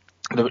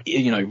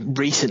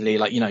 recently,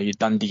 like your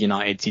Dundee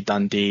United, your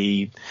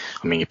Dundee,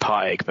 your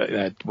Partick, but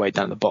they're way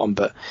down at the bottom.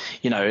 But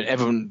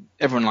everyone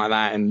like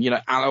that, and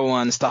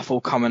Alloa and stuff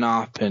all coming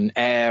up, and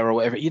Ayr or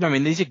whatever.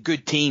 These are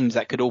good teams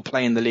that could all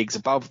play in the leagues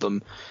above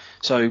them.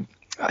 So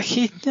I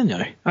think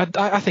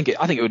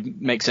it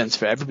would make sense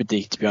for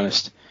everybody, to be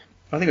honest.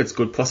 I think it's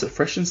good. Plus, it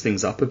freshens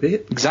things up a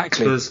bit.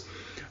 Exactly. Because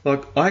I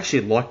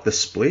actually like the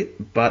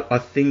split, but I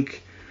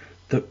think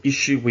the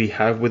issue we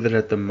have with it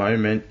at the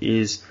moment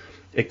is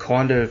it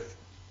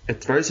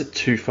throws it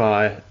too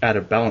far out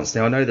of balance.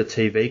 Now, I know the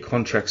TV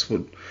contracts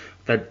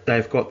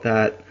they've got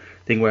that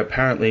thing where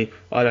apparently,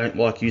 I don't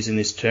like using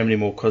this term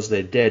anymore because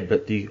they're dead,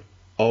 but the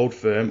old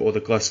firm or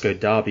the Glasgow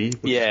Derby,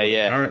 which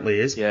currently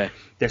is, the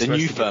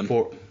new firm.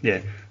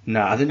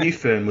 The new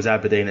firm was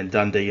Aberdeen and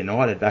Dundee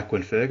United back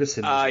when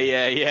Ferguson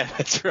was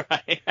that's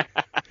right.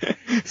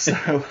 So,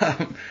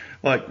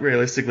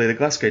 realistically, the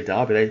Glasgow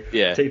Derby,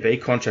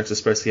 TV contracts are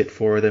supposed to get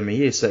 4 of them a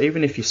year. So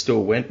even if you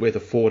still went with a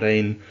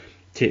 14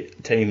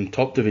 team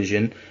top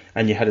division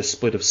and you had a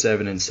split of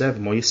 7 and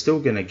 7, well, you're still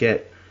going to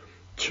get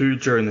 2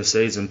 during the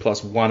season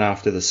plus 1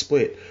 after the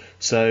split.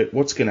 So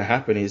what's going to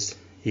happen is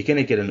you're going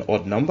to get an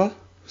odd number.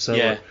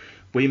 So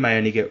we may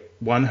only get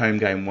 1 home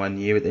game 1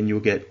 year, but then you'll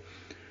get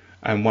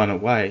 1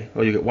 away,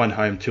 or you get 1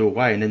 home, 2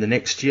 away, and then the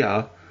next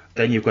year,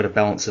 then you've got to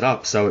balance it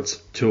up, so it's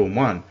 2 and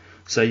 1.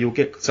 So you'll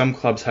get some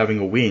clubs having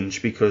a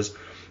whinge because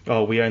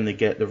we only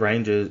get the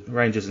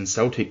Rangers and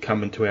Celtic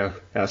coming to our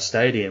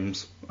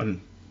stadiums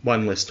on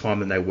 1 less time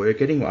than they were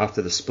getting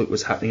after the split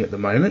was happening at the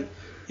moment.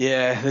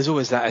 Yeah, there's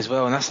always that as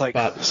well, and that's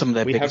some of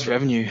their biggest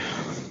revenue.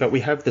 But we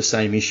have the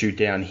same issue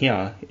down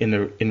here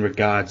in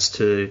regards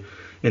to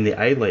in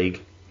the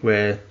A-League,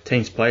 where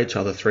teams play each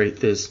other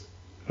there's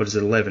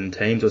 11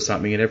 teams or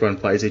something, and everyone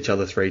plays each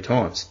other 3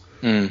 times.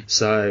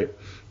 So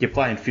you're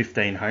playing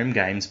 15 home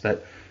games,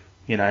 but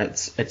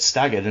it's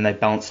staggered, and they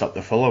balance up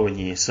the following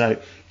year. So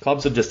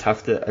clubs will just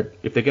have to,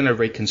 if they're going to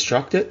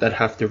reconstruct it, they'd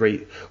have to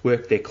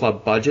rework their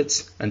club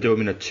budgets and do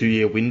them in a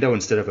 2-year window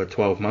instead of a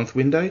 12-month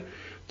window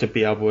to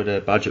be able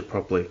to budget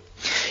properly.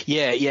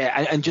 Yeah,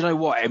 and do you know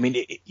what?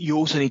 You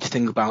also need to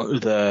think about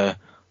the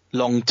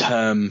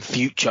long-term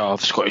future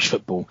of Scottish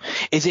football.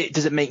 Does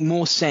it make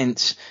more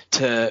sense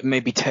to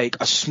maybe take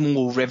a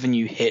small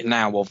revenue hit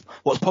now of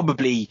what's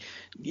probably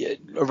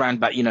around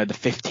about the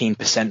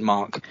 15%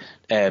 mark,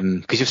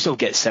 because you'll still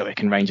get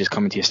Celtic and Rangers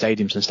coming to your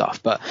stadiums and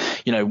stuff, but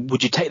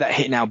would you take that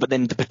hit now, but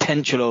then the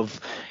potential of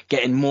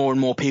getting more and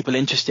more people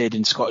interested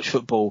in Scottish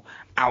football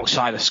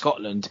outside of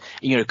Scotland,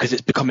 because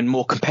it's becoming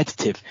more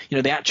competitive,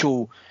 the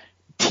actual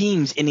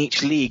teams in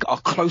each league are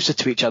closer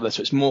to each other,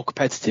 so it's more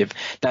competitive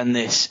than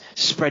this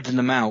spreading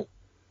them out,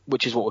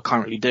 which is what we're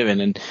currently doing.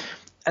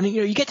 And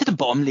you get to the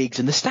bottom leagues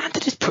and the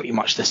standard is pretty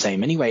much the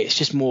same anyway. It's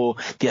just more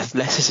the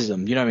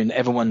athleticism,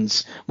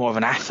 everyone's more of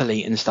an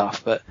athlete and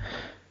stuff. But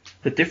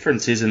the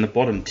difference is in the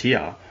bottom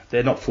tier,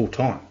 they're not full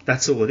time.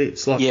 That's all it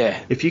is.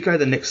 If you go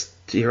the next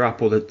tier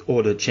up or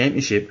the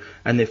championship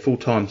and they're full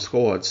time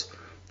squads,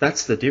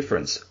 that's the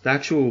difference. The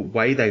actual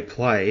way they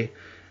play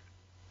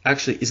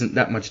actually isn't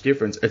that much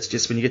difference. It's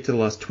just when you get to the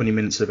last 20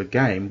 minutes of a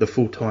game, the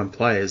full-time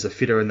players are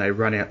fitter and they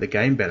run out the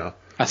game better.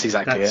 That's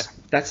exactly it.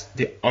 That's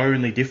the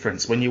only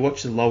difference. When you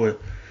watch the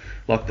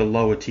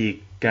lower tier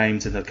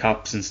games in the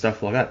cups and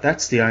stuff like that,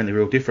 that's the only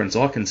real difference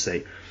I can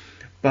see.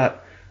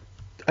 But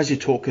as you're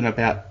talking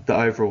about the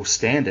overall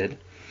standard,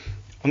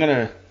 I'm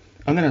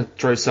gonna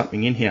throw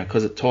something in here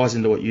because it ties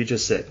into what you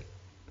just said.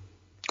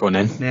 Go on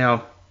then.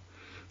 Now,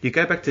 you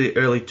go back to the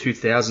early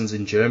 2000s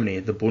in Germany,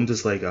 the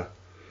Bundesliga.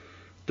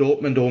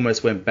 Dortmund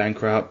almost went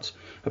bankrupt.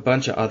 A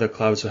bunch of other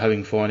clubs were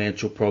having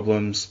financial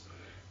problems,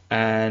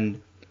 and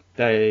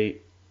they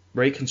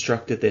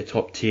reconstructed their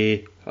top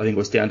tier. I think it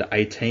was down to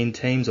 18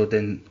 teams,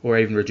 or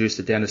even reduced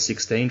it down to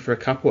 16 for a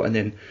couple, and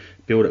then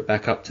build it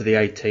back up to the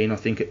 18. I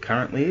think it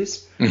currently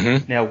is.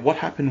 Mm-hmm. Now, what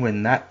happened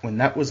when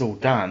that was all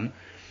done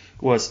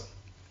was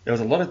there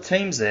was a lot of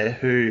teams there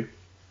who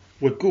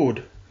were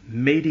good,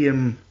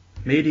 medium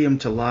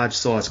to large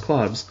size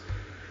clubs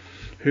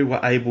who were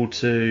able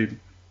to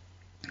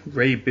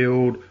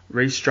rebuild,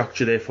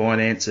 restructure their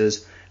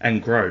finances,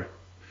 and grow.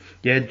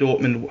 Yeah,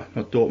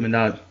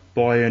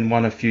 Bayern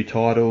won a few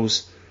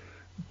titles,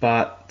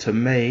 but to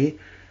me,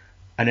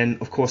 and then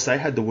of course they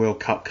had the World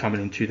Cup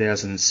coming in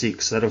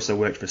 2006, so that also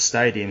worked for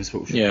stadiums,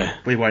 which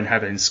we won't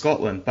have it in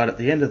Scotland. But at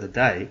the end of the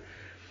day,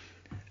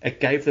 it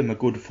gave them a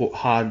good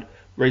hard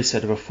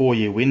reset of a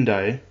 4-year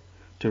window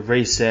to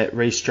reset,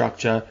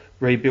 restructure,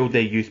 rebuild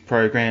their youth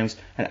programs,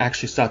 and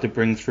actually start to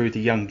bring through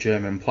the young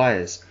German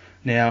players.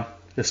 Now,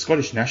 the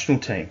Scottish national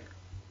team,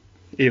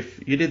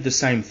 if you did the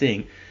same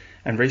thing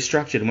and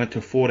restructured and went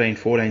to 14,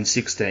 14,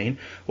 16,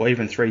 or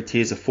even 3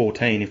 tiers of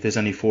 14 if there's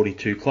only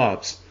 42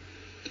 clubs,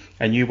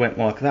 and you went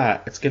like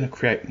that, it's going to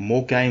create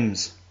more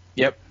games.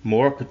 Yep.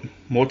 More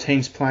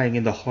teams playing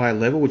in the higher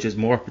level, which is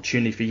more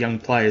opportunity for young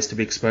players to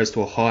be exposed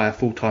to a higher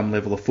full-time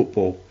level of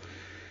football.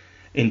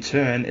 In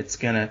turn, it's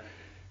going to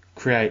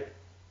create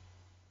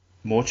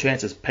more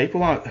chances.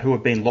 People who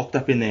have been locked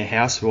up in their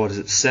house for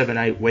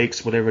 7-8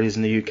 weeks, whatever it is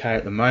in the UK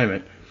at the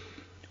moment.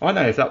 I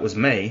know if that was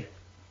me,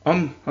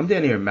 I'm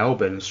down here in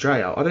Melbourne,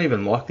 Australia. I don't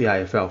even like the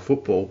AFL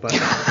football, but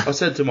I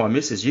said to my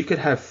missus, you could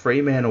have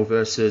Fremantle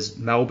versus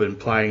Melbourne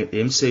playing at the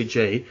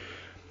MCG,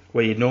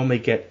 where you normally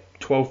get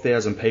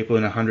 12,000 people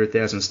in a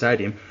 100,000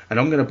 stadium, and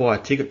I'm going to buy a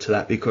ticket to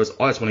that because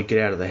I just want to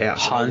get out of the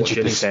house. 100%. Watch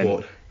any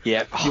sport.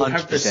 Yeah, 100%. You'll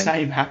have the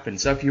same happen.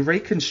 So if you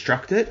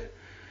reconstruct it,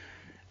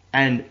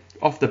 and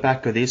off the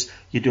back of this,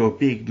 you do a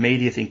big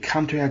media thing,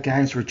 come to our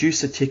games,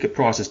 reduce the ticket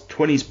prices,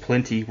 20's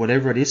plenty,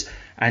 whatever it is,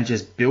 and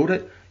just build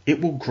it,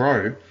 it will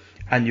grow,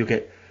 and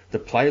the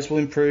players will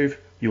improve,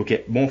 you'll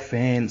get more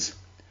fans,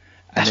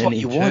 and then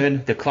in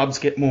turn, the clubs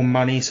get more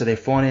money, so their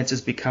finances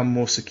become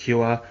more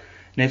secure.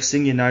 Next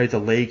thing you know, the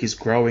league is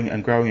growing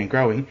and growing and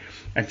growing,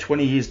 and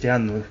 20 years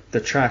down the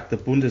track, the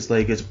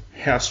Bundesliga is,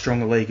 how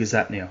strong a league is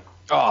that now?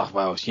 Oh,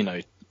 well,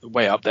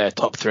 way up there,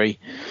 top 3.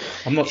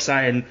 I'm not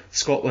saying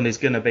Scotland is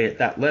going to be at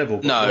that level,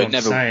 but no, what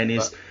I'm saying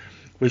is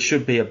we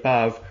should be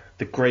above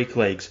the Greek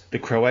leagues, the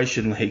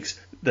Croatian leagues,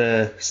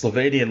 the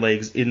Slovenian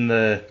leagues in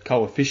the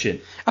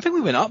coefficient. I think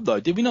we went up though,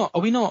 did we not? Are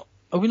we not?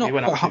 We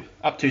went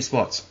up 2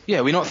 spots.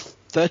 Yeah, we're not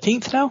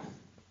 13th now?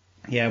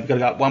 Yeah, we've got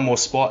to go up 1 more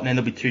spot, and then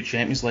there'll be 2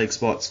 Champions League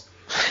spots.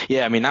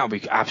 Yeah, I mean, that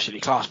would be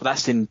absolutely class, but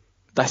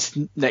that's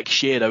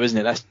next year though, isn't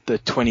it? That's the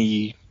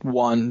 21-22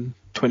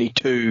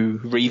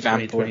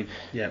 revamp. 2020,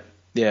 yeah.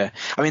 Yeah,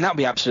 I mean, that would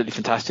be absolutely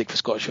fantastic for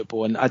Scottish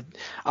football. And I've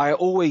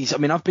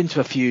been to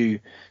a few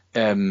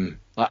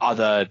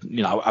other,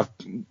 I've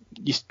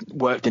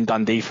worked in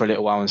Dundee for a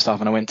little while and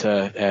stuff, and I went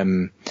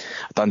to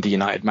Dundee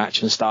United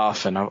match and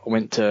stuff, and I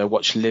went to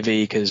watch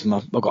Livy because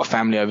I've got a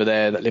family over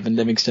there that live in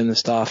Livingston and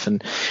stuff.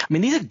 And I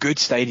mean, these are good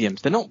stadiums.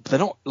 They're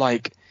not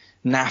like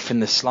naff in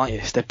the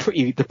slightest. They're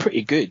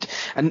pretty good,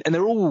 and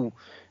they're all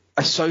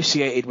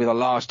associated with a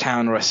large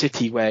town or a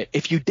city where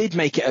if you did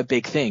make it a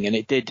big thing and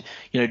it did,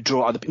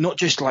 draw other, not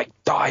just like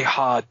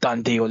die-hard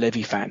Dundee or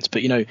Livy fans,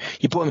 but, you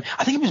brought them.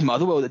 I think it was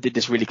Motherwell that did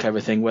this really clever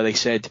thing where they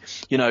said,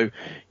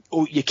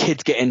 all your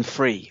kids get in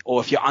free, or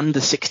if you're under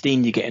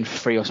 16, you get in for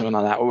free or something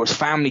like that, or it's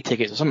family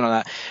tickets or something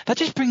like that. That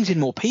just brings in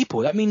more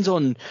people. That means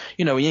when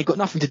you've got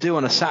nothing to do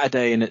on a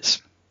Saturday and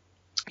it's,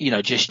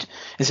 just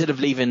instead of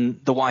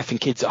leaving the wife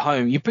and kids at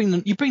home, you bring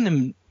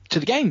them to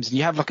the games and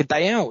you have like a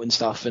day out and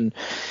stuff, and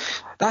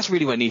that's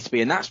really what it needs to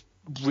be. And that's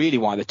really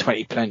why the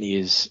 20 plenty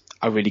is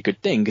a really good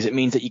thing, because it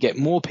means that you get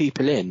more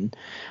people in,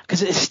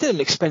 because it's still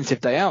an expensive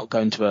day out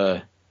going to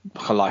a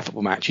live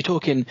football match. You're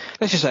talking,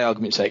 let's just say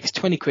argument's sake, it's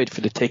 20 quid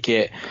for the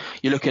ticket.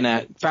 You're looking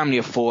at family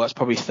of 4, that's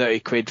probably 30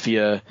 quid for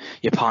your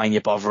pie,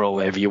 your bother, or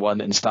whatever you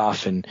want and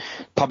stuff, and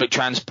public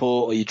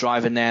transport, or you're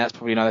driving there, that's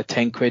probably another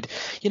 10 quid.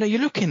 You're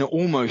looking at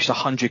almost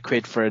 100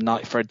 quid for a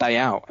night, for a day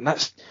out, and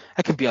that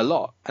could be a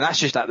lot, and that's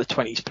just at the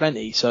 20's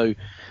plenty. So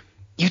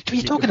you're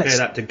talking compare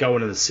that to going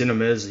to the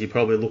cinemas, you're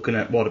probably looking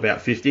at,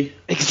 about 50?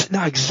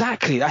 No,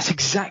 exactly. That's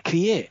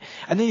exactly it.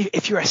 And then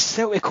if you're a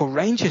Celtic or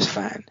Rangers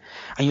fan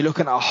and you're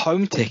looking at a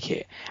home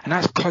ticket and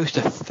that's close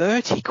to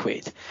 30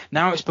 quid,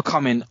 now it's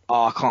becoming,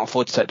 I can't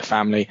afford to take the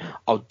family,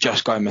 I'll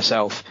just go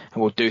myself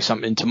and we'll do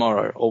something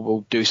tomorrow or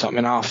we'll do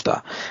something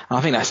after. And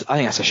I think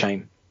that's a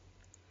shame.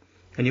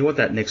 And you want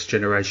that next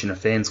generation of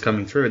fans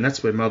coming through, and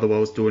that's where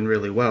Motherwell's doing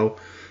really well.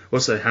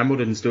 Also,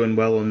 Hamilton's doing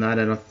well on that,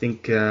 and I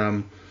think...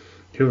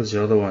 who was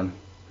the other one?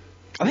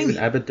 I think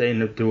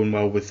Aberdeen are doing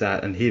well with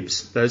that, and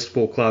Hibs. Those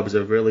 4 clubs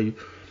are really...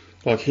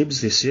 Like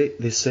Hibs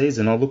this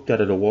season, I looked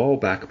at it a while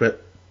back,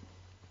 but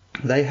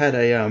they had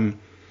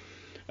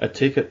a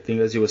ticket thing,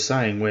 as you were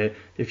saying, where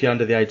if you're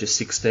under the age of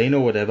 16 or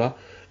whatever,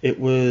 it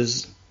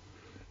was...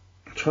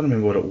 I'm trying to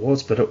remember what it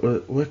was, but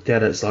it worked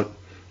out as it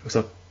was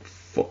like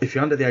if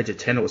you're under the age of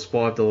 10, it was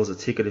 $5 a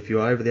ticket. If you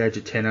were over the age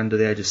of 10, under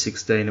the age of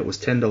 16, it was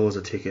 $10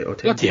 a ticket or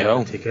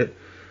 $10 a ticket.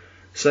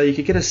 So you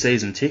could get a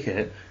season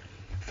ticket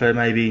for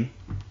maybe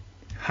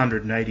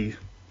 180,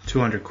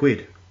 200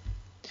 quid.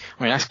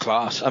 I mean, that's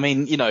class. I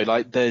mean,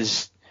 like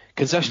there's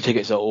concession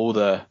tickets at all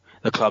the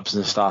clubs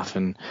and stuff,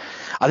 and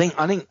I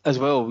think as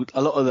well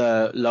a lot of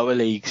the lower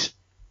leagues,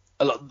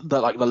 the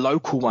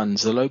local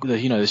ones,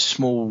 the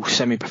small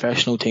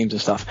semi-professional teams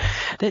and stuff,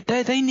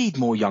 they need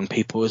more young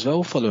people as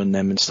well following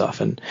them and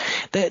stuff, and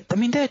they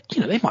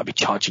might be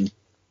charging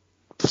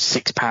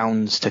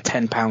 £6 to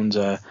 £10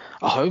 a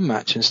home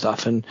match and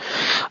stuff, and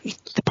they're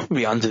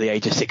probably under the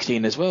age of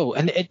 16 as well,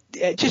 and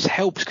it just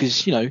helps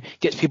because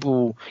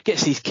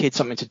gets these kids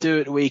something to do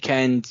at the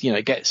weekend,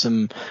 gets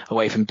them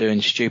away from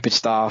doing stupid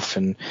stuff,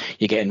 and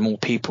you're getting more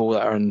people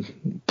that are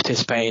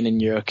participating in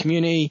your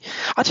community.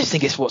 I just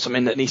think it's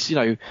something that needs,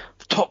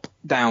 top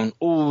down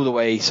all the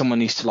way. Someone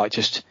needs to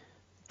just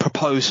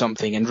propose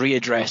something and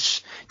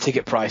readdress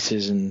ticket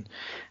prices and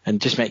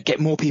just get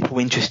more people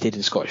interested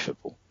in Scottish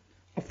football.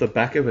 Off the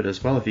back of it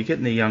as well, if you're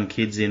getting the young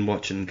kids in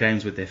watching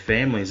games with their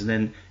families, and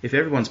then if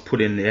everyone's put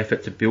in the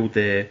effort to build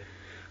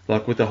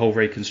with the whole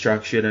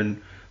reconstruction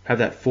and have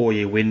that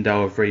 4-year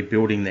window of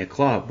rebuilding their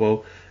club,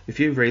 well,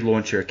 if you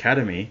relaunch your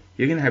academy,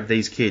 you're going to have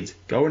these kids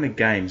go into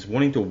games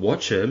wanting to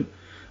watch the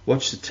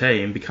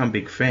team, become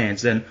big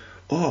fans, then,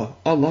 oh,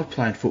 I love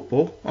playing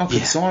football, I can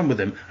sign with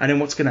them. And then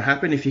what's going to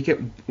happen if you get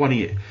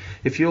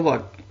if you're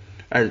like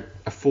a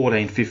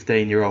 14,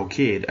 15-year-old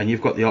kid and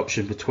you've got the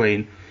option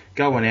between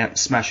going out and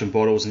smashing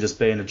bottles and just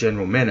being a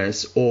general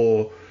menace,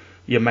 or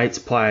your mate's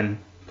playing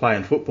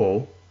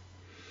football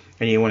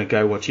and you want to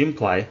go watch him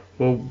play,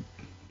 well,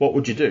 what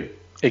would you do?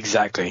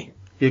 Exactly.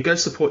 You go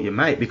support your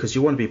mate because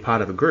you want to be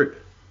part of a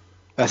group.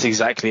 That's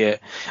exactly it.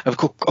 Of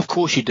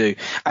course you do.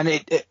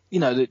 And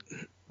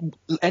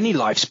any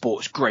live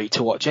sport's great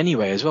to watch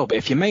anyway as well. But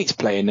if your mate's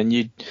playing, then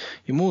you're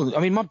more. I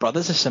mean, my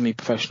brother's a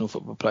semi-professional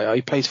football player.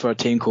 He plays for a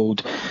team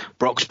called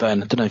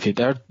Broxburn. I don't know if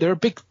they're a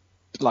big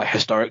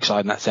historic side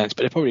in that sense,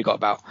 but they've probably got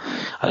about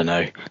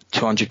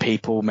 200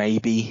 people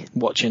maybe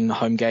watching the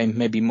home game,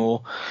 maybe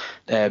more.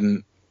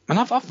 And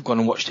I've gone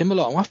and watched him a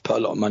lot. I've put a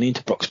lot of money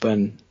into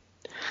Broxburn.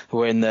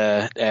 We're in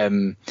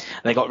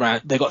they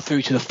got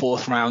through to the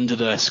 4th round of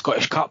the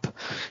Scottish Cup.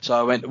 So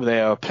I went.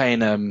 They were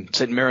playing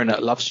St Mirren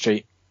at Love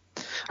Street.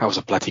 That was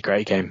a bloody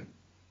great game.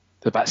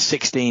 There's about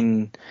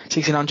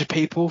 1,600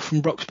 people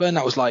from Broxburn.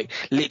 That was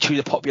literally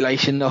the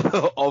population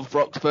of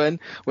Broxburn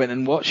went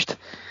and watched.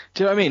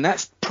 Do you know what I mean?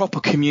 That's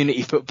proper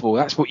community football.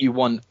 That's what you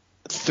want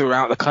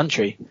throughout the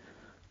country.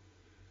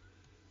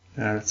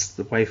 That's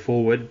the way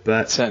forward,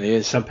 but it certainly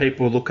is. Some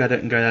people look at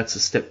it and go, that's a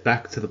step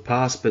back to the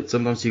past, but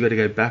sometimes you've got to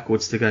go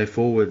backwards to go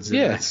forwards.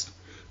 Yeah. That's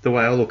the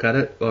way I look at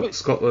it.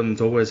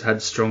 Scotland's always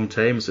had strong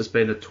teams. It's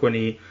been a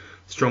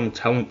 20-strong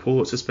talent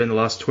pool. It's just been the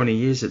last 20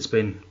 years. It's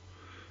been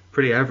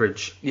pretty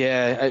average.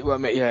 Yeah,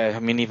 I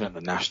mean, even at the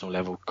national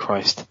level,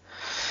 Christ.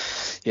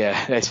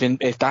 Yeah, that's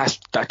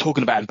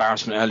talking about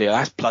embarrassment earlier.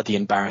 That's bloody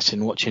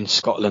embarrassing watching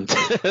Scotland,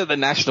 the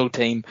national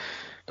team.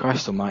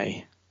 Christ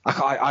Almighty,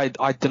 I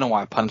don't know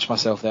why I punched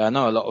myself there. I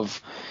know a lot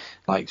of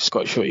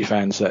Scottish footy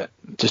fans that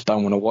just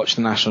don't want to watch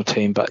the national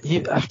team, but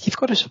you've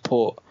got to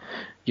support.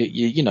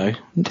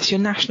 It's your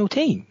national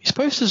team. You're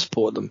supposed to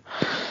support them.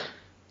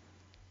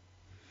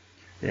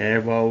 Yeah,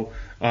 well,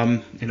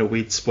 I'm in a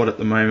weird spot at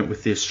the moment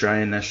with the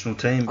Australian national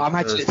team. I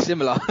imagine it's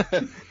similar.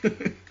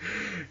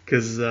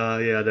 Because,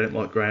 I don't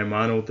like Graham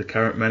Arnold, the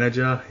current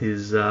manager. He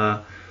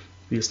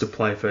used to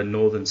play for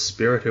Northern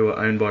Spirit, who were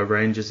owned by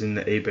Rangers in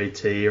the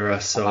EBT era.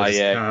 So I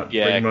can't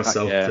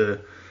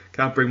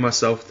bring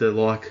myself to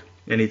like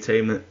any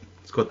team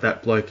that's got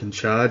that bloke in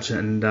charge.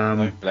 And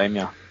don't blame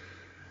you.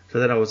 So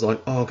then I was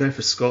like, I'll go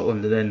for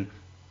Scotland. And then,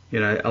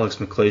 Alex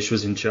McLeish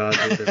was in charge,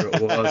 whatever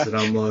it was. And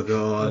I'm like,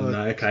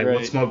 no, okay,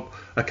 great.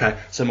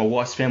 So my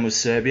wife's family's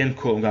Serbian.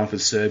 Cool, I'm going for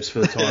the Serbs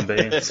for the time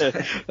being.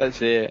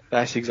 That's it.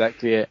 That's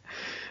exactly it.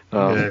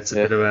 It's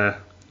a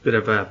bit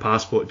of a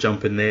passport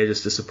jump in there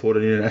just to support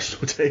an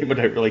international team. I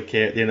don't really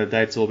care. At the end of the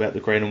day, it's all about the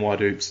green and white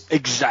hoops.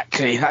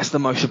 Exactly. That's the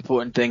most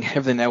important thing.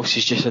 Everything else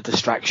is just a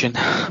distraction.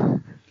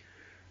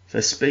 So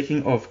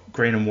speaking of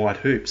green and white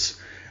hoops,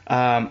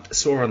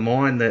 saw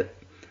online that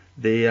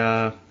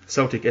the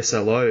Celtic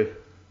SLO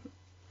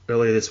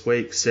earlier this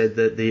week said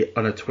that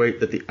on a tweet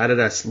that the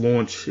Adidas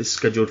launch is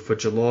scheduled for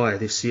July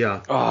this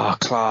year. Oh,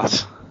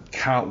 class.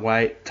 Can't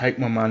wait. Take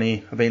my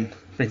money. I've been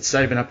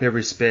saving up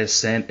every spare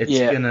cent.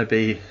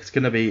 It's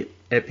gonna be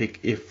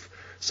epic if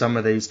some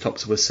of these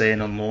tops we're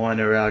seeing online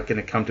are going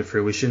to come to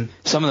fruition.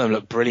 Some of them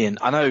look brilliant.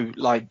 I know,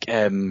 I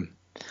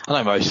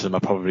know most of them are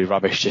probably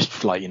rubbish,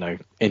 just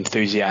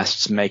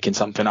enthusiasts making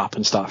something up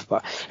and stuff.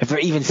 But if they're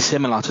even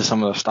similar to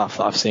some of the stuff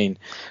that I've seen,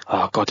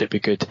 oh god, it'd be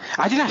good.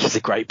 Adidas is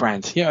a great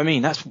brand. You know what I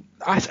mean? That's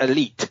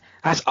elite.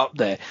 That's up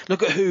there.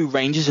 Look at who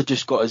Rangers have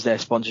just got as their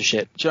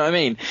sponsorship. Do you know what I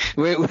mean?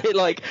 We're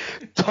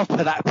top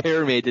of that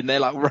pyramid, and they're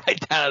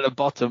right down at the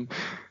bottom.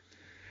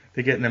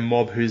 They're getting a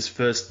mob whose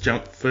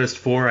first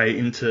foray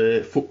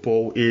into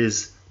football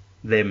is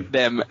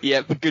Them,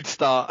 yeah, good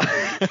start.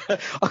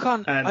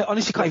 I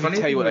honestly can't even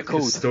tell you what they're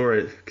called.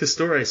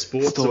 Castore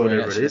Sports or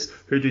whatever it is,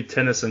 who do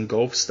tennis and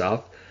golf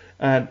stuff.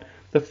 And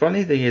the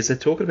funny thing is, they're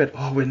talking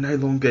about, we're no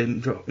longer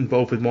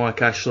involved with Mike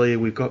Ashley,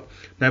 we've got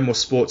no more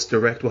Sports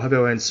Direct, we'll have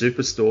our own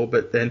superstore.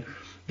 But then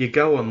you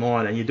go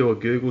online and you do a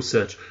Google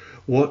search,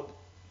 what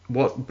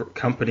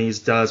companies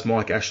does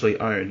Mike Ashley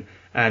own?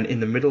 And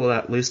in the middle of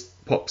that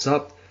list pops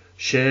up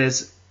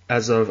shares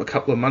as of a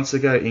couple of months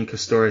ago in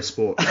Castore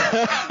Sports.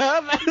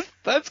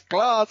 That's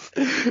class.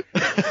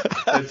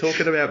 They're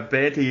talking about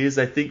banter years.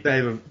 They think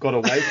they've got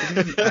away from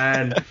him,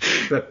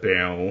 but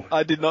bow.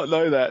 I did not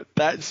know that.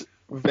 That's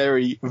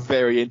very,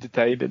 very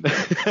entertaining.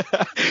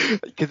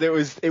 Because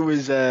there's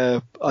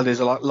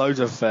loads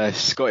of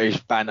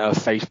Scottish banter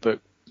Facebook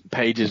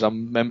pages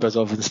I'm members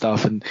of and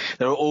stuff, and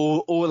they're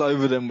all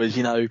over them with,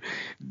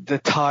 the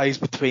ties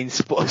between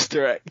Sports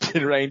Direct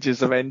and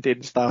Rangers have ended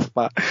and stuff.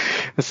 But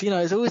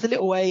there's always a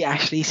little way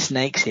Ashley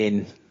snakes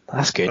in.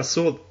 That's good. I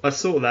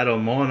saw that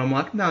online. I'm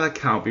like, no, that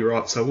can't be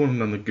right. So I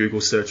went on the Google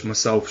search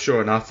myself.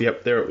 Sure enough,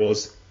 yep, there it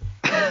was.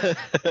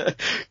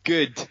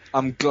 Good.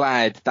 I'm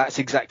glad. That's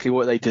exactly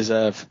what they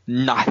deserve.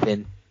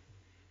 Nothing.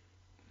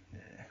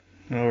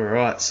 Yeah. All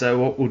right. So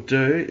what we'll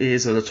do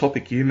is the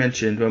topic you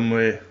mentioned when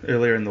we're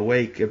earlier in the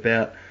week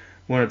about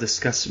want to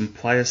discuss some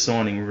player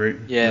signing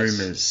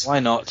rumours. Why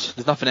not?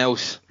 There's nothing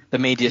else the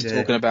media's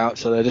talking about,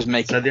 so they're just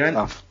making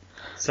stuff.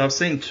 So I've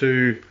seen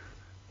two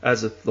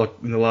as of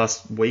in the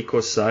last week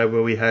or so,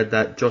 where we had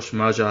that Josh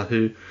Mudger,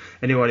 who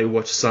anyone who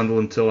watched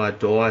Sunderland Till I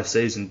Die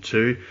season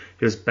 2,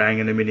 he was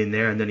banging them in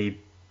there, and then he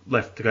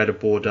left to go to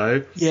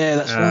Bordeaux. Yeah,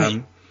 that's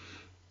right.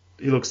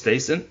 He looks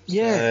decent.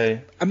 Yeah,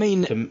 a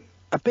bit.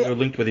 We were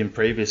linked with him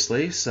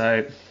previously,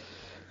 so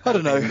I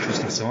don't know.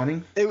 Interesting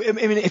signing. I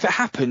mean, if it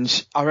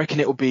happens, I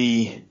reckon it will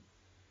be.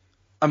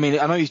 I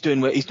mean, I know he's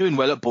doing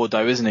well at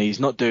Bordeaux, isn't he?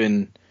 He's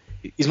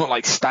not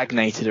like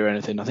stagnated or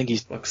anything. I think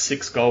he's like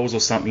 6 goals or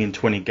something in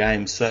 20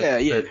 games. So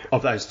yeah.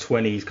 Of those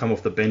 20, he's come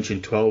off the bench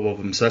in 12 of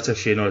them. So that's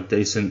actually not a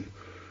decent.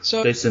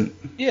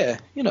 Yeah,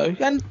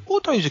 and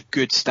Bordeaux's a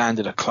good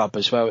standard of club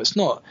as well. It's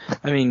not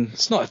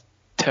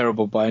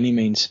terrible by any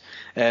means.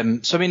 So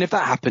I mean, if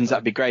that happens,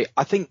 that'd be great.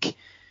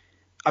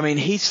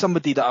 He's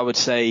somebody that I would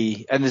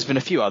say, and there's been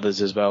a few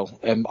others as well.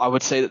 I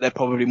would say that they're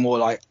probably more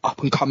like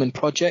up and coming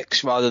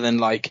projects rather than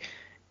like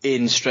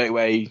in straight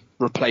away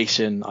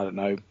replacing, I don't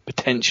know,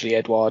 potentially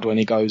Edouard when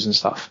he goes and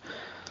stuff.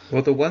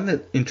 Well, the one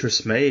that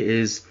interests me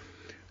is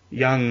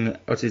young,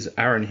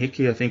 Aaron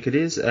Hickey, I think it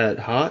is, at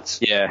Hearts.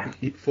 Yeah.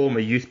 Former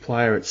youth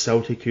player at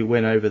Celtic who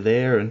went over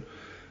there and,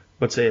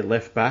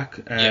 left back.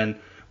 And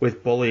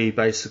with Bolly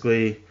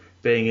basically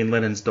being in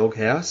Lennon's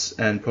doghouse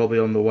and probably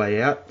on the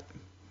way out,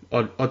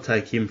 I'd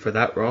take him for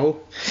that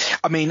role.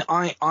 I mean,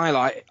 I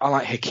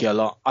like Hickey a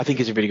lot. I think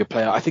he's a really good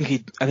player. I think he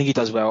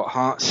does well at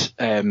Hearts.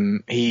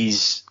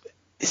 Has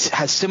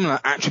similar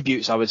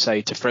attributes, I would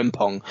say, to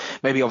Frimpong.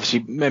 Maybe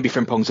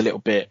Frimpong's a little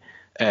bit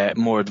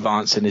more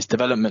advanced in his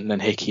development than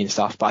Hickey and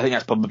stuff. But I think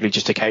that's probably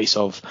just a case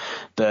of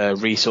the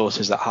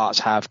resources that Hearts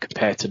have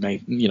compared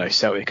to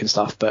Celtic and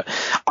stuff. But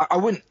I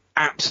wouldn't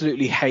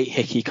absolutely hate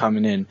Hickey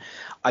coming in.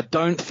 I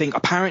don't think.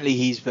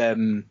 Apparently,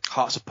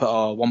 Hearts have put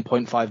a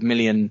 £1.5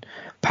 million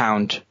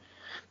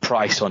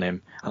price on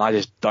him, and I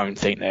just don't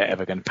think they're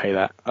ever going to pay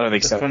that. I don't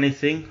think so. Funny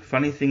thing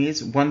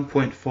is,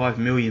 £1.5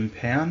 million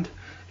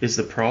is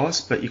the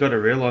price, but you got to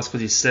realise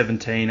because he's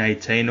 17,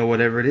 18 or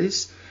whatever it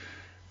is,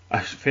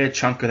 a fair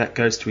chunk of that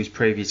goes to his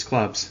previous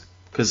clubs.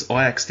 Because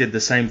Ajax did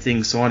the same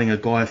thing, signing a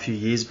guy a few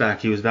years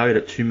back. He was valued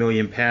at £2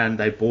 million.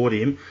 They bought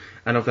him.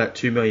 And of that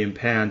 £2 million,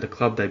 the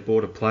club they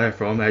bought a player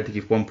from, they had to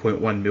give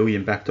 $1.1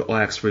 million back to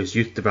Ajax for his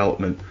youth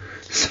development.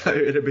 So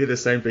it'd be the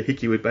same for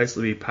Hickey. We'd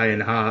basically be paying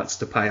Hearts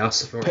to pay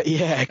us for it.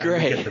 Yeah,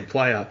 great. And get the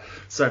player.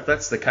 So if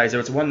that's the case, if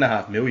it's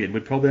 $1.5 million,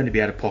 we'd probably only be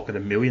able to pocket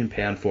 £1 million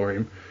for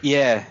him.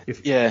 Yeah.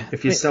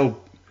 If you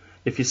sell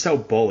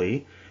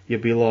Bolly,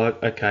 you'd be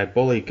like, okay,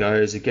 Bolly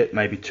goes, you get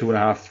maybe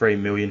 $2.5-3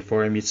 million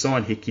for him. You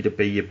sign Hickey to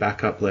be your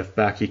backup left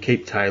back. You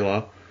keep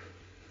Taylor,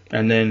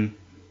 and then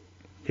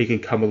he can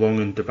come along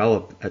and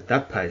develop at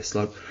that pace.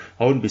 Like,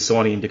 I wouldn't be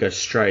signing him to go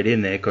straight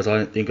in there because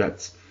I think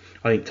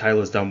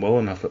Taylor's done well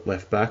enough at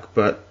left back.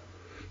 But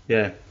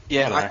yeah,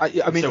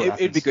 I mean,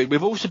 it'd be good.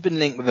 We've also been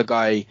linked with a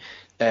guy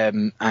at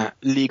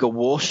Liga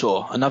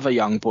Warsaw, another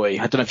young boy.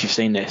 I don't know if you've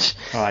seen this.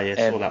 Oh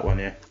yeah, saw that one.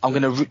 Yeah. I'm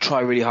going to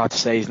try really hard to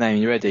say his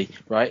name. You ready?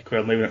 Right? Cool,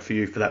 I'm leaving it for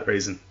you for that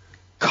reason.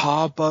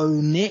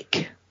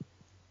 Carbonik.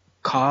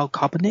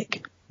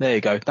 There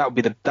you go. That would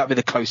be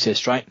the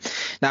closest, right?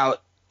 Now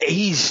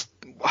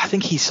I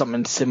think he's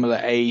something similar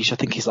age. I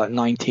think he's like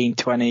 19,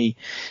 20.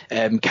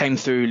 Came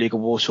through Liga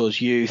Warsaw's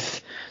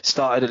youth.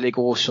 Started at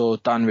Liga Warsaw,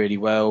 done really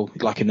well,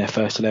 like in their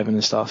first 11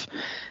 and stuff.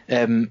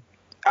 The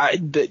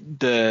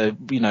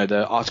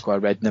article I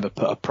read never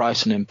put a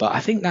price on him, but I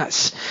think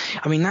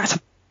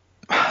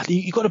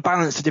you've got to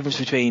balance the difference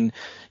between,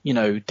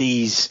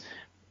 these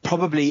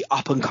probably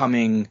up and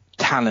coming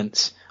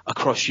talents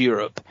across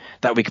Europe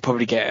that we could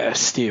probably get at a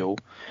steal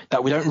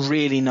that we don't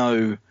really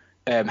know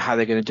how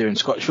they're going to do in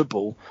Scottish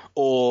football,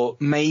 or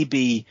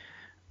maybe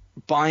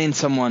buying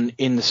someone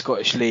in the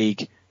Scottish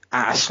League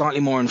at a slightly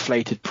more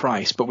inflated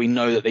price, but we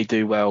know that they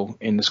do well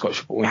in the Scottish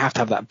football. We have to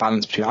have that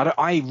balance between.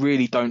 I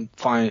really don't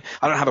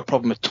have a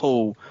problem at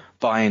all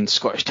buying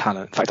Scottish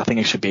talent. In fact, I think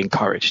it should be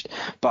encouraged.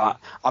 But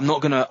I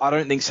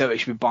don't think Celtic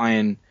should be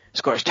buying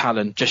Scottish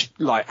talent just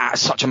like at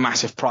such a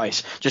massive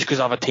price just because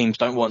other teams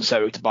don't want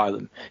Celtic to buy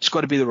them. It's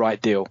got to be the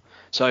right deal.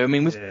 So I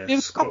mean,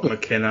 with Scott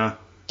McKenna.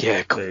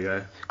 Yeah, there you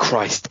go.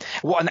 Christ,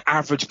 what an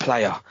average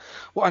player!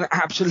 What an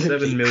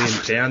absolute £7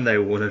 million they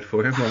wanted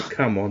for him. Like,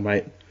 come on,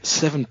 mate.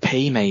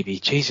 7p maybe.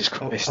 Jesus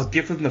Christ. I'll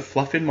give them the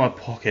fluff in my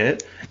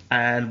pocket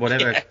and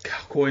whatever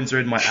coins are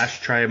in my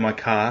ashtray in my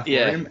car for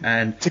him,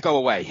 and to go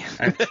away.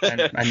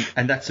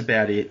 and that's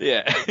about it.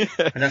 Yeah.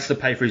 And that's to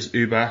pay for his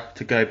Uber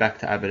to go back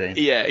to Aberdeen.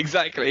 Yeah,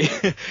 exactly.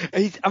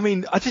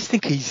 I just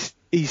think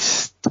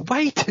he's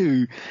way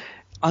too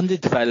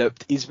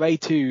underdeveloped. He's way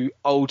too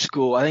old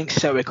school. I think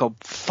Celtic are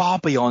far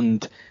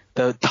beyond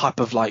the type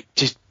of like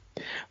just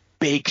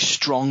big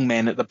strong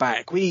men at the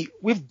back.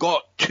 We've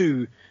got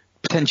two,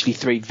 potentially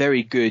three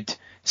very good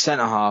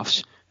centre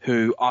halves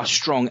who are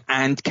strong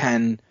and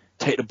can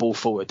take the ball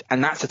forward,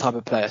 and that's the type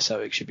of player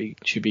Celtic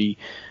should be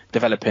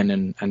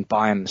developing and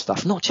buying and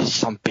stuff. Not just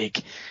some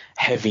big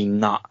heavy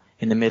nut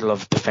in the middle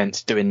of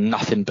defence doing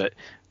nothing but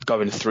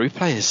going through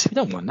players. We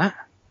don't want that.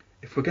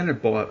 If we're going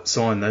to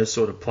sign those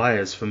sort of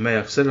players, for me,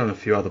 I've said it on a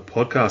few other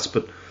podcasts,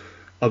 but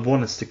I'd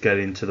want us to get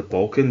into the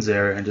Balkans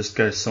area and just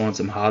go sign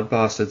some hard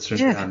bastards from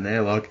down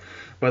there, like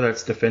whether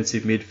it's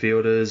defensive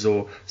midfielders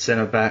or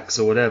centre backs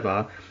or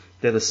whatever.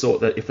 They're the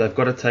sort that if they've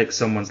got to take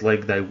someone's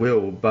leg, they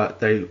will, but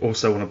they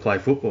also want to play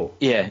football.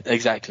 Yeah,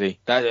 exactly.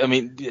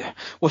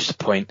 What's the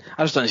point?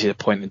 I just don't see the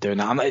point in doing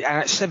that. And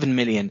at 7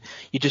 million,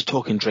 you're just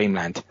talking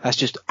dreamland. That's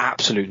just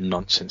absolute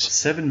nonsense.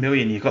 7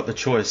 million, you've got the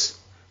choice: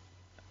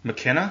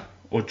 McKenna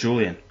or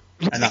Julian.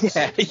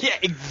 Yeah,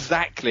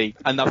 exactly.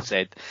 Enough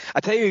said. I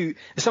tell you,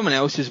 someone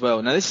else as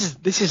well. Now,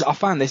 this is. I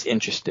found this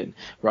interesting,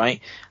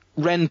 right?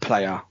 Ren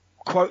player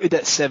quoted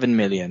at 7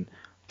 million.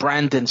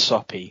 Brandon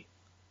Soppy.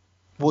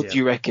 What do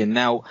you reckon?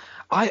 Now,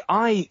 I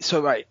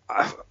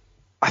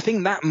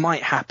think that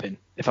might happen.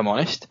 If I'm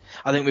honest,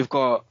 I think we've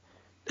got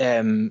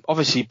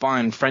obviously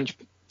buying French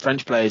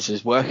players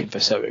is working for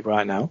Celtic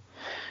right now.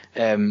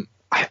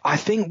 I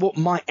think what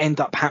might end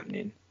up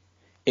happening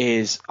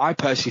is I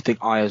personally think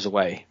Aya's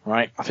away,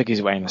 right? I think he's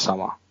away in the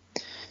summer.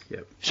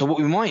 Yep. So what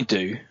we might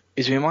do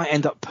is we might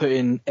end up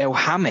putting El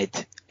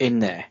Hamid in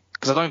there,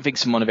 because I don't think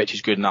Simonovic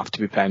is good enough to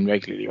be playing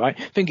regularly, right?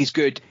 I think he's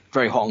good,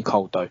 very hot and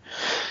cold though.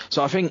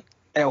 So I think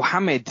El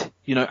Hamid,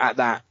 at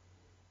that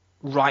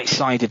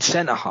right-sided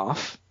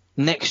centre-half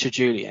next to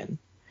Julian,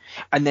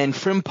 and then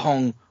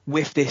Frimpong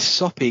with this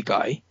Soppy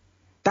guy,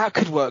 that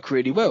could work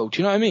really well. Do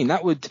you know what I mean?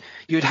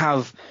 You'd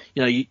have,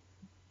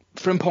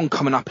 Frimpong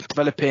coming up and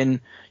developing,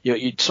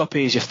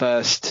 Soppy is your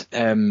first,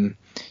 right-back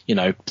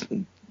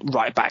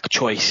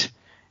choice,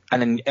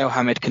 and then El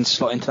Hamid can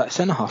slot into that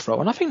centre-half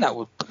role, and I think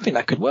that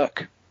could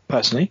work,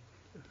 personally.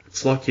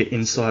 It's like you're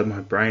inside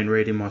my brain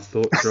reading my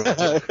thoughts,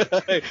 right?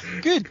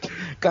 Good.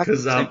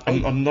 Because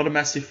I'm not a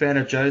massive fan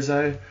of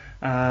Jozo.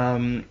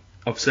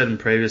 I've said in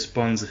previous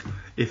bonds,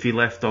 if he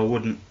left, I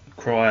wouldn't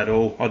cry at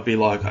all. I'd be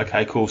like,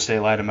 okay, cool, see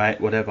you later,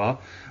 mate, whatever.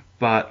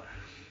 But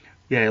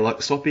yeah,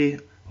 like Soppy,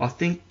 I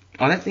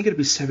don't think it'd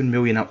be 7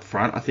 million up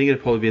front. I think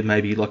it'd probably be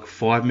maybe like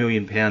 £5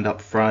 million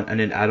up front, and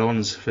then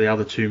add-ons for the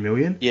other 2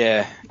 million.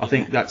 Yeah. I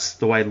think that's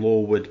the way Law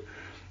would,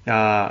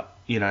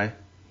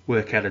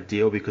 work out a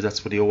deal, because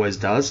that's what he always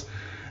does.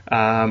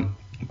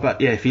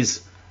 But yeah, if you're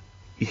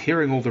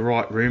hearing all the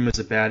right rumours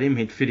about him,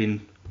 he'd fit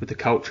in with the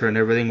culture and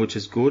everything, which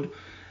is good.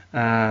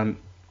 And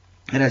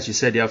as you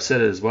said, I've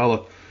said it as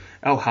well.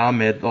 El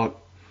Hamid, like,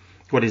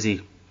 what is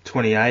he?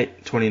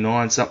 28,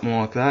 29, something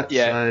like that.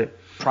 Yeah. So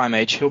prime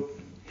age.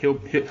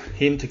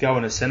 Him to go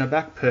in a centre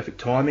back,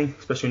 perfect timing.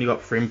 Especially when you've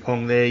got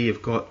Frimpong there,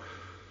 you've got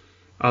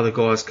other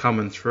guys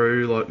coming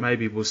through. Like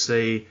maybe we'll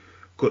see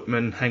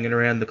Gutman hanging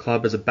around the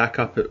club as a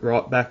backup at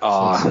right back.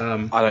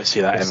 I don't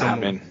see that ever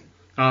happening.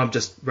 I'm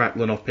just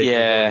rattling off people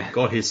who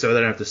got here so they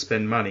don't have to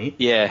spend money.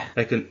 Yeah.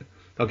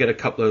 They'll get a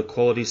couple of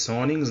quality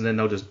signings and then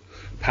they'll just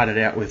pad it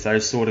out with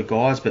those sort of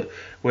guys. But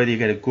whether you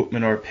get a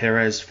Gutman or a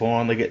Perez,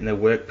 fine, they're getting their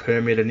work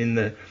permit and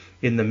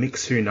in the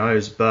mix, who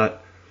knows?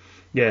 But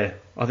yeah,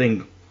 I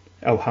think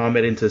El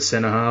Hamid into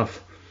centre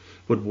half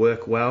would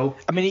work well.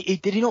 I mean,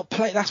 did he not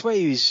play? That's where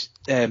he was.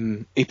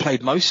 He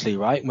played mostly,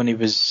 right, when he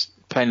was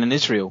playing in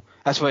Israel.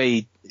 That's where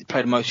he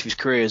played most of his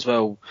career as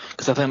well.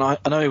 Because I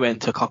know he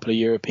went to a couple of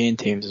European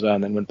teams as well,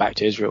 and then went back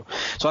to Israel.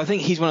 So I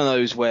think he's one of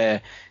those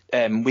where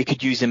we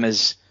could use him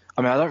as.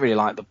 I mean, I don't really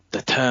like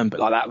the term, but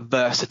like that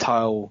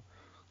versatile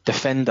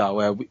defender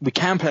where we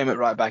can play him at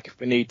right back if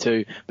we need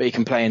to, but he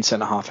can play in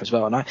centre half as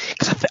well. And I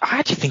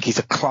actually think he's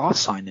a class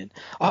signing.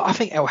 I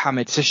think El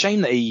Hamid. It's a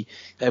shame that he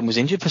was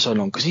injured for so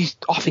long, because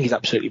I think he's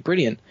absolutely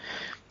brilliant.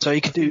 So he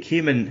could do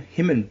him and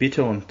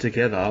Bitton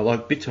together.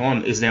 Like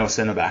Bitton is now a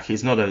centre back.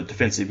 He's not a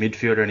defensive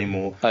midfielder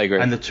anymore. I agree.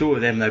 And the two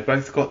of them, they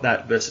both got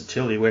that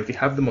versatility where if you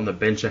have them on the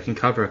bench, they can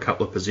cover a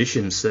couple of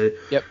positions. So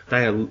Yep.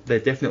 they're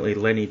definitely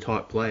Lenny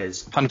type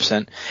players.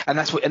 100%. And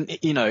that's what, and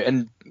you know,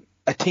 and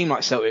a team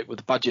like Celtic with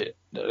the budget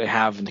that they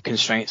have and the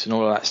constraints and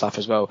all of that stuff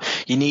as well,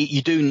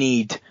 you do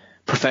need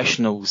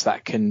professionals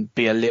that can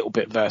be a little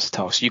bit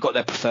versatile. So you've got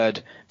their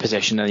preferred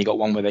position and you've got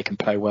one where they can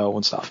play well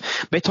and stuff.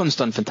 Bitton's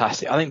done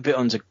fantastic. I think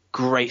Bitton's a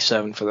great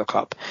servant for the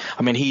club.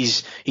 I mean,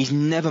 he's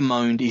never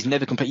moaned, he's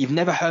never complained. You've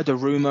never heard a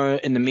rumour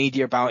in the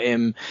media about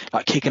him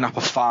like kicking up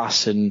a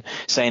fuss and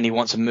saying he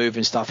wants to move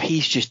and stuff.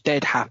 He's just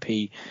dead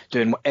happy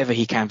doing whatever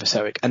he can for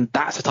Celtic. And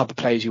that's the type of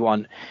players you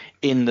want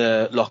in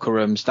the locker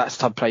rooms. That's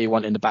the type of player you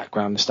want in the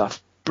background and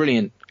stuff.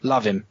 Brilliant.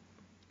 Love him.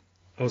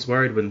 I was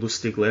worried when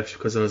Lustig left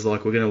because I was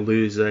like, we're going to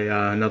lose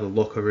another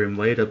locker room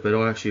leader, but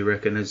I actually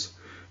reckon as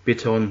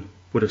Bitton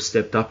would have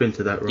stepped up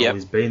into that role. Yep.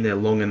 He's been there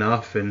long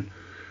enough and,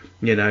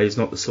 you know, he's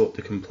not the sort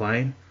to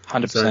complain.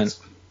 100%. So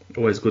it's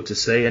always good to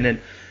see. And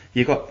then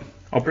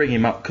I'll bring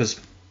him up because,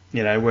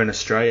 you know, we're in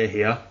Australia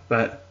here,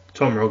 but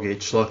Tom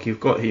Rogic, like you've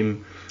got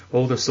him,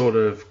 all the sort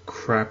of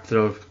crap that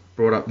I've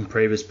brought up in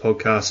previous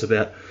podcasts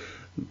about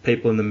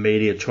people in the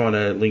media trying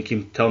to link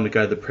him, tell him to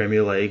go to the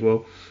Premier League.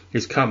 Well,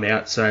 he's come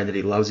out saying that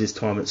he loves his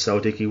time at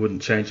Celtic. He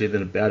wouldn't change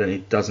anything about it. And he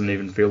doesn't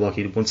even feel like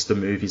he wants to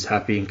move. He's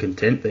happy and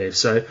content there.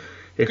 So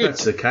if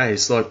that's the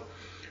case, like,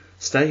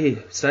 stay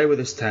here, stay with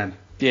us, Tam.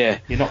 Yeah.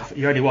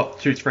 You're only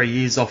 2-3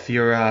 years off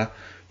your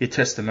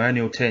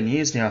testimonial, 10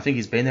 years now. I think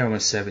he's been there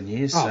almost 7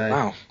 years. Oh,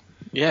 wow.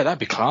 Yeah, that'd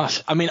be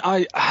class. I mean,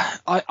 I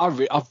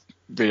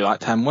really like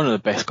Tam. One of the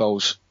best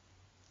goals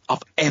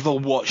I've ever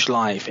watched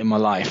live in my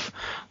life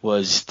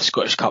was the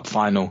Scottish Cup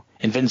final,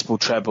 Invincible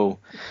treble.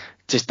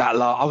 Just that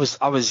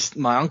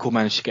my uncle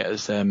managed to get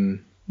us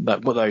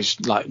like what those,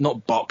 like,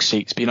 not box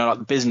seats, but you know, like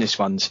the business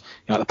ones,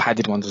 you know, like the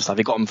padded ones and stuff.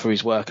 He got them through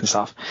his work and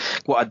stuff.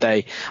 What a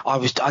day!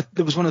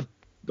 It was one of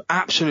the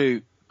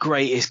absolute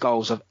greatest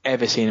goals I've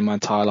ever seen in my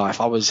entire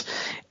life. I was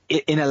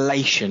in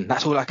elation.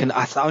 That's all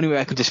that's the only way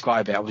I can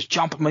describe it. I was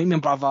jumping, me and my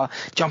brother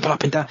jumping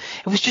up and down.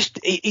 It was just,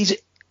 he's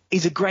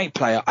a great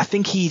player. I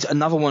think he's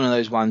another one of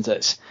those ones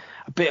that's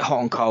a bit hot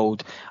and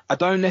cold. I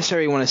don't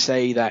necessarily want to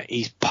say that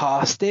he's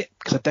past it,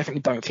 because I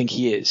definitely don't think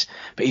he is.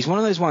 But he's one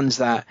of those ones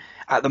that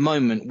at the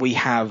moment we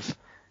have,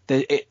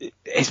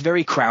 it's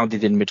very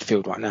crowded in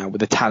midfield right now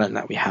with the talent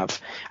that we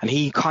have. And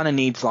he kind of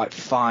needs like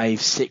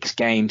 5-6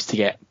 games to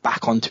get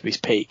back onto his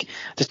peak.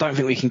 Just don't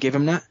think we can give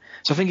him that.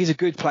 So I think he's a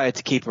good player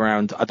to keep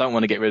around. I don't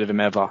want to get rid of him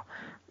ever.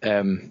 But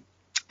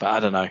I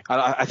don't know.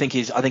 I think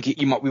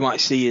we might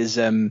see his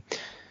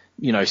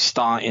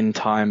starting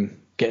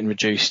time getting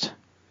reduced.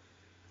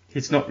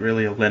 He's not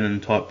really a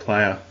Lennon type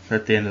player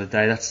at the end of the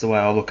day. That's the way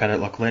I look at it.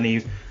 Like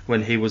Lenny,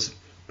 when he was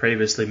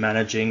previously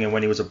managing and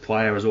when he was a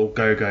player, was all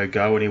go, go,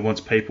 go, and he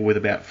wants people with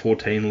about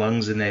 14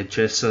 lungs in their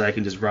chest so they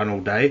can just run all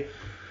day.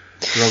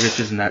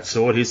 Rogic isn't that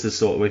sort. He's the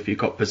sort where if you've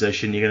got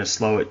possession, you're going to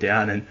slow it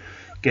down and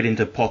get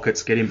into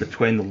pockets, get in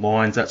between the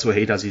lines. That's where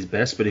he does his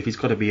best. But if he's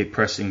got to be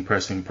pressing,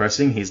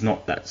 he's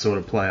not that sort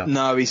of player.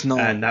 No, he's not.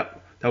 And that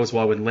was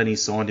why when Lenny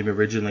signed him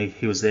originally,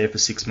 he was there for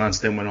 6 months,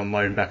 then went on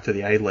loan back to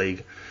the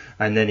A-League.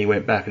 And then he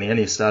went back and he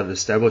only started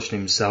establishing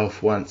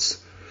himself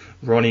once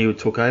Ronnie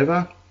took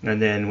over, and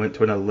then went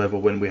to another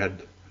level when we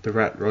had the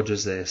Rat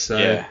Rogers there. So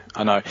yeah,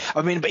 I know.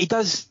 I mean, but he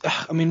does.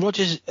 I mean,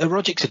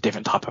 Rogic's a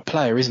different type of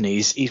player, isn't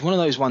he? He's one of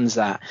those ones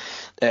that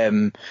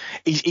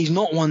he's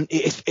not one.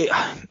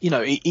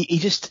 He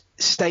just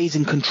stays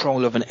in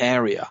control of an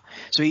area.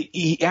 So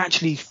he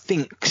actually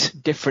thinks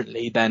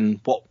differently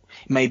than what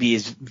maybe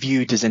is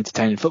viewed as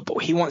entertaining football.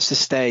 He wants to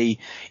stay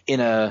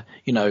in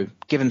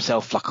give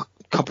himself like a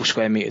couple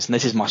square meters, and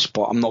this is my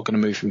spot. I'm not going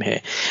to move from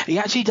here. He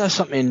actually does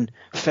something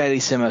fairly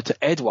similar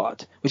to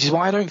Edouard, which is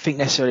why I don't think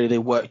necessarily they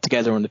work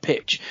together on the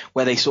pitch,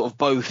 where they sort of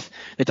both,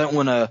 they don't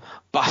want to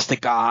bust a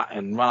gut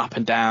and run up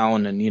and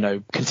down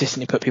and,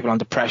 consistently put people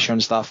under pressure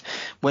and stuff.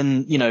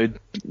 When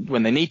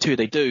they need to,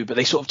 they do, but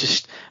they sort of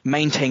just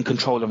maintain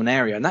control of an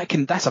area,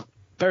 and that's a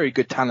very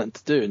good talent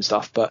to do and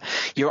stuff. But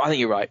I think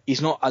you're right.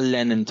 He's not a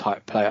Lennon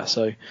type player.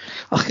 So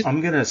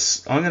I'm gonna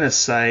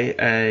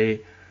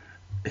say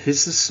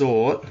he's the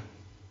sort,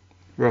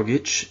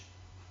 Rogic,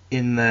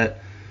 in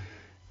that,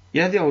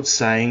 the old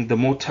saying, the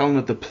more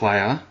talented the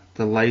player,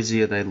 the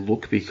lazier they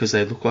look, because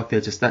they look like they're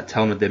just that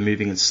talented they're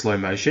moving in slow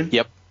motion.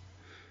 Yep.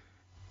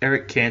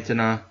 Eric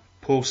Cantona,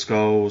 Paul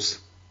Scholes,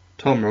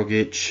 Tom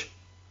Rogic,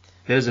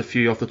 there's a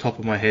few off the top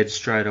of my head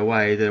straight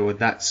away that were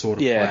that sort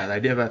of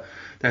player.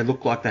 They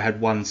looked like they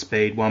had one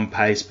speed, one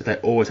pace, but they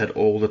always had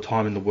all the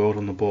time in the world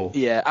on the ball.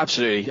 Yeah,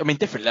 absolutely. I mean,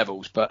 different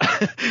levels, but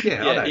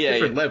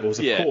different levels,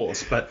 of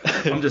course. But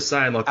I'm just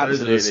saying, like, those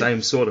are the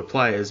same sort of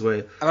players. Where,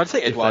 and I'd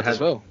say Edouard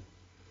as well.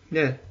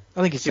 Yeah,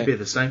 I think he'd be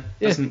the same.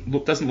 Yeah.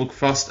 Doesn't look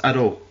fussed at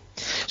all.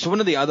 So one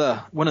of the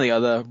other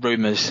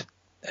rumours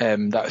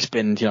that's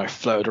been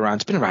floated around.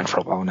 It's been around for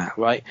a while now,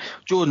 right?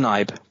 Jordan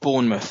Ibe,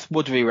 Bournemouth.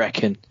 What do we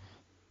reckon?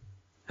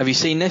 Have you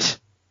seen this?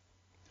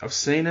 I've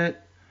seen it.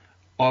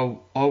 I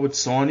would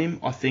sign him.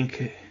 I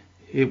think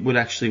it would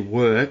actually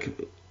work.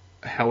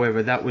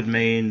 However, that would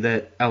mean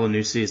that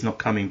Alanusi is not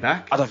coming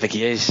back. I don't think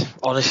he is,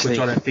 honestly. Which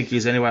I don't think he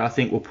is anyway. I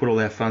think we'll put all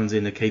our funds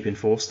into keeping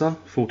Forster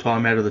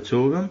full-time out of the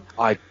two of them.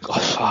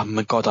 Oh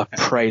my God, I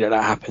pray that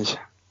happens.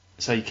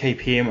 So you keep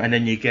him, and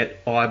then you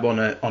get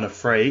Ibe on a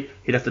free.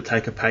 He'd have to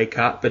take a pay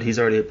cut, but he's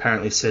already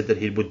apparently said that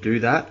he would do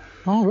that.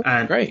 Oh,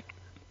 and great.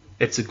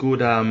 It's a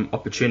good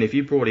opportunity. If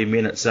you brought him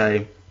in at,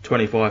 say,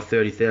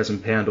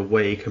 £25,000-30,000 a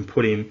week and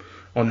put him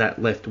on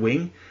that left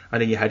wing,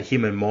 and then you had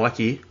him and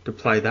Mikey to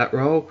play that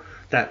role,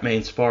 that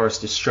means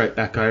Forrest is straight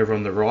back over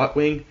on the right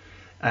wing,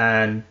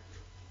 and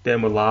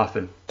then we're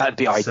laughing. That'd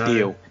be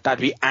ideal.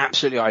 That'd be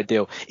absolutely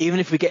ideal.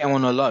 Even if we get him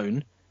on a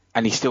loan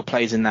and he still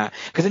plays in that.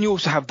 Because then you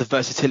also have the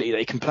versatility that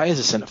he can play as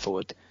a centre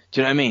forward.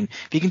 Do you know what I mean?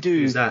 If you can do...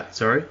 Who's that?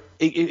 Sorry?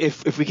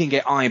 If we can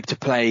get Ibe to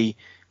play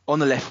on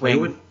the left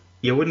wing...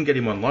 You wouldn't get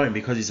him on loan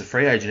because he's a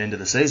free agent end of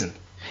the season.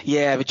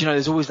 Yeah, but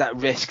there's always that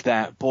risk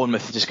that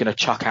Bournemouth are just going to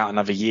chuck out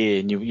another year,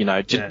 and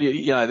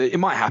it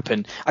might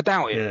happen. I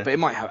doubt it, but it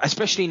might happen.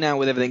 Especially now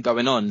with everything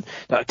going on,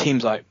 that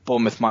teams like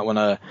Bournemouth might want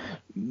to,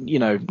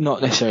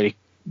 not necessarily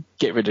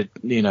get rid of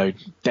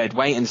dead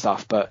weight and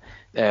stuff, but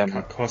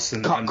cut costs.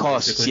 Cut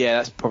costs. Yeah,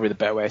 that's probably the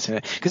better way of saying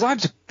it. Because I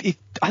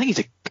think he's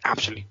an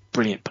absolutely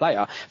brilliant player.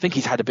 I think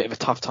he's had a bit of a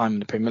tough time in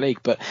the Premier League,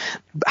 but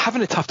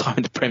having a tough time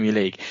in the Premier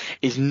League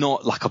is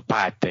not like a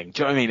bad thing.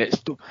 Do you know what I mean? It's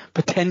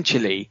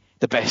potentially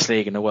the best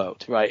league in the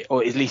world, right?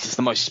 Or at least it's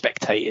the most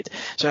spectated.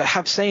 So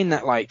saying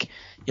that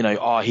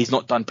he's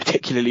not done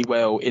particularly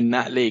well in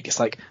that league,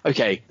 it's like,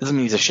 okay, doesn't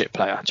mean he's a shit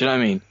player. Do you know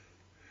what I mean?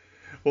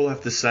 All I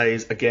have to say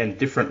is, again,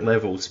 different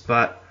levels,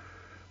 but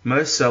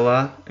Mo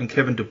Salah and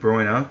Kevin De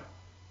Bruyne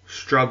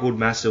struggled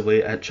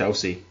massively at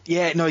Chelsea.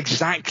 Yeah, no,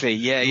 exactly.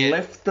 Yeah.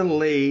 Left the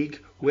league,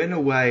 went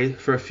away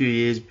for a few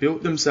years,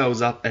 built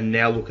themselves up, and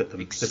now look at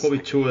them. They're probably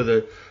two of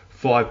the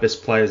 5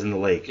 best players in the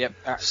league. Yep.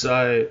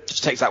 So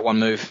just takes that one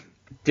move.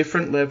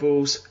 Different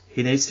levels.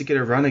 He needs to get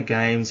a run of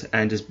games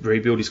and just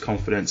rebuild his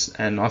confidence.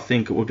 And I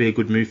think it would be a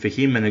good move for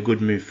him and a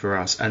good move for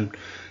us. And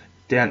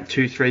down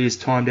 2-3 years'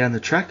 time down the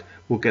track,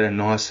 we'll get a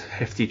nice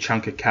hefty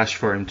chunk of cash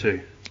for him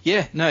too.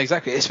 Yeah, no,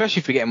 exactly.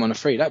 Especially if we get him on a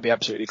free, that'd be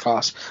absolutely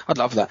class. I'd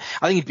love that.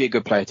 I think he'd be a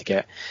good player to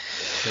get.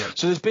 Yeah.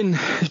 So there's been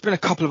a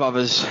couple of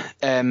others.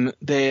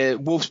 The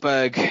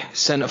Wolfsburg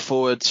centre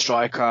forward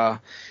striker,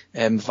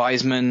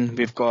 Weisman.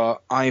 We've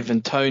got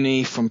Ivan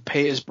Toney from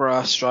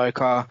Petersburg,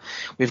 striker.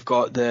 We've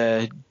got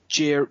the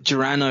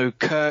Girano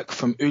Kirk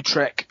from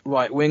Utrecht,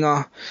 right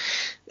winger.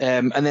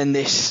 And then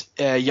this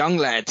young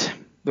lad,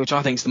 which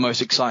I think is the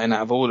most exciting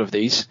out of all of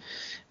these,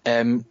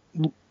 Riquelme.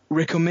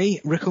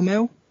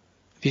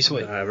 You saw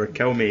it?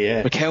 Riquelme,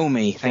 yeah.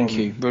 Riquelme, thank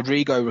you.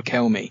 Rodrigo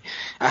Riquelme.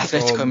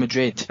 Atletico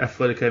Madrid.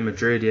 Atletico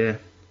Madrid, yeah.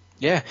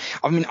 Yeah.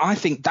 I mean, I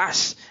think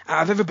that's,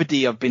 out of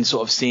everybody I've been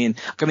sort of seeing,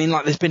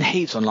 there's been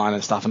heaps online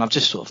and stuff, and I've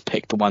just sort of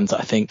picked the ones that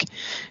I think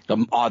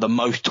are the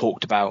most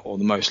talked about or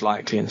the most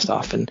likely and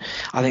stuff. And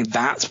I think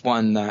that's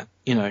one that,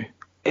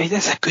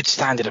 that's a good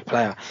standard of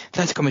player.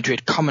 Atletico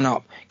Madrid coming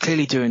up,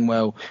 clearly doing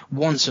well,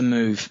 wants a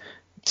move,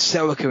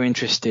 Celtic are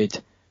interested,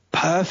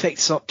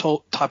 perfect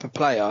type of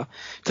player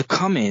to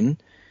come in,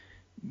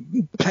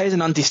 plays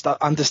an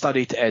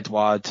understudy to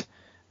Edouard.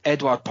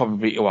 Edouard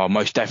probably,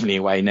 most definitely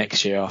away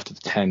next year after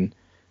the 10.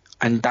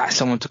 And that's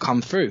someone to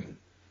come through.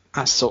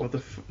 That's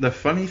the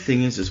funny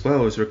thing is as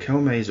well is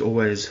Riquelme's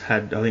always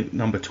had, I think,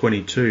 number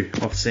 22.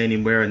 I've seen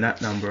him wearing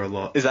that number a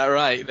lot. Is that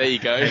right? There you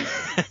go.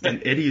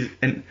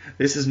 and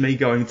this is me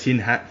going tin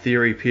hat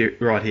theory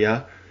right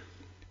here.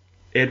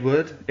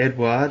 Edouard,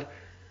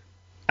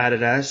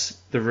 Adidas,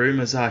 the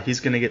rumours are he's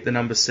going to get the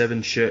number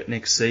 7 shirt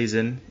next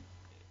season.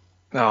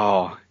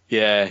 Oh,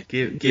 yeah.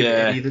 Give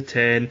Eddie the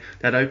 10.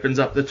 That opens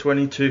up the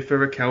 22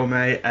 for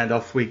Riquelme, and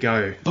off we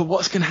go. But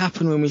what's going to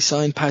happen when we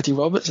sign Paddy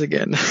Roberts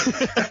again?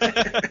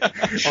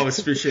 I was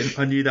fishing.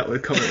 I knew that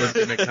comment was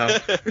going to come.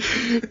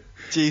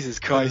 Jesus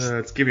Christ.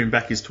 Let's give him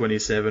back his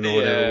 27 or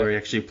whatever, where he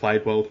actually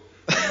played well.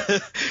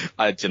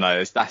 I don't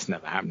know. That's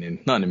never happening.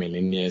 Not in a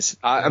million years.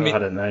 I mean, I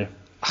don't know.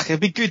 It'd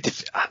be good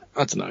if... I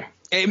don't know.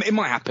 It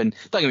might happen.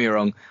 Don't get me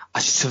wrong.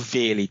 I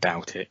severely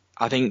doubt it.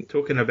 I think...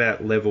 Talking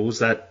about levels,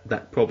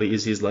 that probably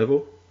is his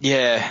level.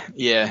 Yeah,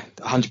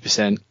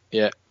 100%.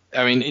 Yeah.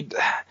 I mean,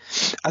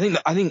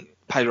 I think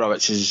Paddy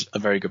Roberts is a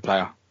very good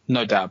player.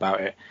 No doubt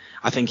about it.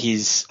 I think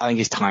his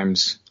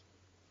time's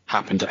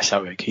happened at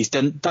Celtic. He's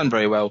done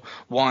very well.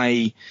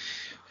 Why...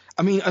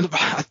 I mean,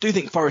 I do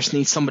think Forrest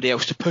needs somebody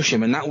else to push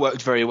him, and that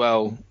worked very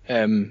well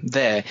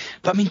there.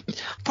 But I mean,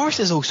 Forrest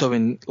is also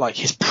in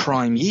his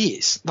prime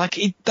years.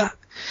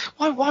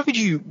 Why would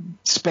you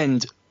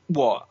spend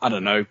I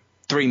don't know,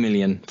 3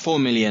 million, 4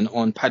 million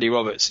on Paddy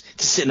Roberts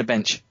to sit on the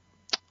bench?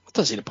 I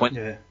don't see the point.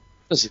 Yeah.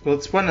 Well,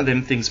 it's one of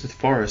them things with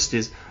Forrest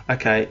is,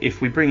 okay, if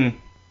we bring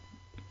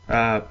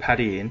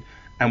Paddy in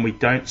and we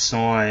don't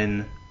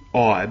sign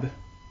Ibe,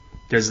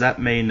 does that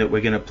mean that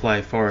we're going to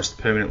play Forrest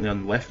permanently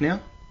on the left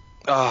now?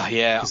 Oh,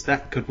 yeah. Because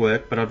that could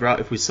work, but I'd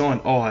rather, if we sign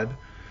Ibe,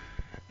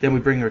 then we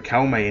bring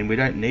Riquelme in. We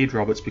don't need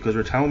Roberts because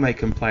Riquelme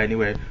can play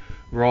anywhere.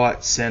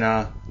 Right,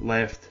 centre,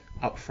 left,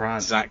 up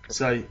front. Exactly.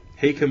 So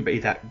he can be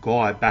that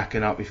guy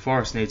backing up. If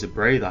Forrest needs a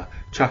breather,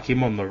 chuck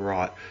him on the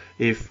right.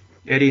 If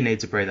Eddie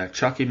needs a breather,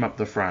 chuck him up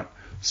the front.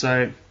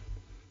 So,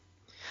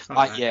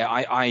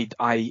 I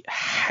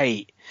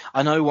hate.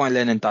 I know why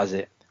Lennon does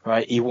it,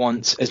 right? He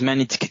wants as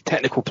many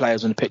technical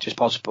players on the pitch as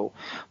possible,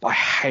 but I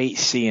hate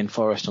seeing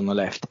Forrest on the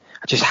left.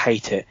 I just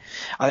hate it.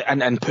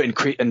 And putting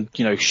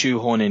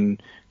shoehorning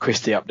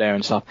Christie up there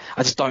and stuff.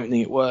 I just don't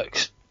think it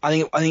works. I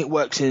think it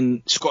works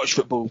in Scottish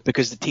football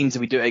because the teams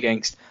that we do it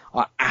against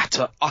are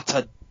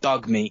utter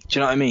dog meat. Do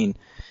you know what I mean?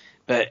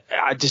 But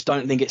I just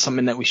don't think it's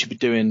something that we should be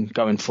doing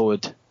going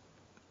forward.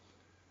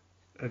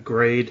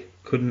 Agreed.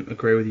 Couldn't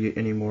agree with you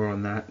any more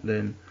on that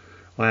than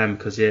I am,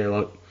 because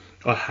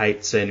I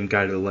hate seeing him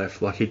go to the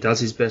left. Like, he does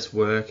his best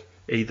work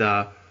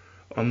either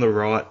on the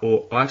right,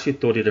 or I actually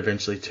thought he'd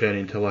eventually turn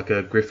into like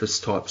a Griffiths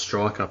type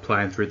striker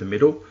playing through the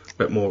middle,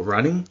 but more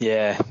running.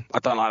 Yeah, I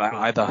don't like that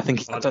either. I don't think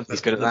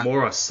he's good at that. The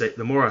more I see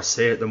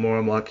it, the more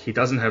I'm like, he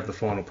doesn't have the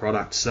final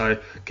product. So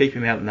keep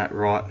him out in that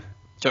right.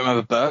 Do you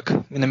remember Burke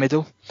in the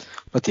middle?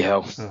 What the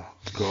hell? Oh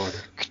God!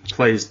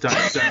 Please don't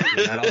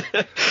do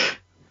that.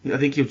 I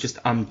think you've just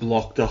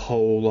unblocked the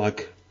whole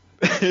part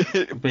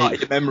of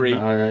your memory.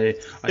 I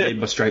need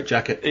my straight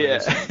jacket.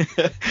 Please.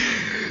 Yeah.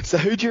 So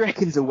who do you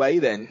reckon's away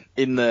then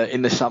in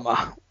the summer?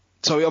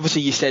 So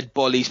obviously you said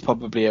Bolly's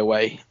probably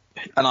away,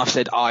 and I've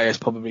said Aya's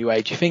probably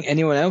away. Do you think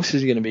anyone else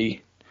is going to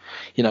be,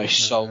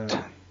 sold?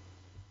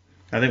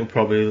 I think we'll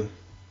probably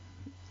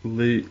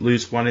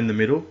lose one in the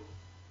middle.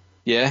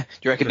 Yeah. Do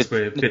you reckon?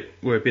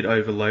 We're a bit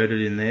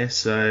overloaded in there.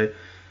 So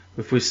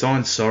if we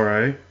sign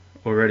Sorrow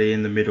already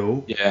in the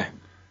middle, yeah.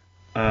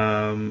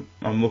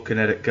 I'm looking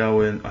at it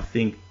going. I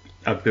think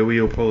Abui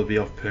will probably be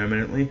off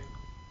permanently.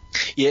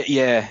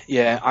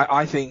 Yeah.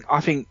 I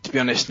think to be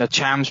honest,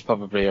 Cham's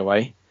probably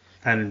away.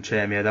 And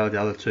Cham, yeah, they were the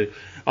other two.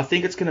 I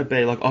think it's going to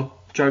be like I've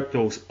joked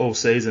all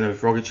season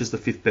of Rogic is the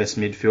fifth best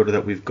midfielder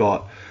that we've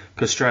got,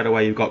 because straight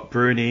away you've got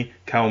Bruni,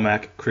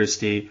 Kalmack,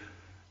 Christie,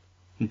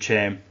 and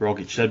Cham,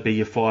 Rogic. That'd be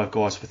your five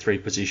guys for three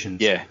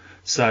positions. Yeah.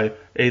 So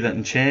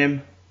either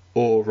Cham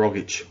or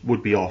Rogic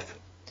would be off.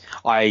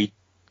 I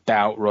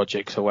doubt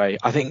Rogic's away.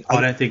 I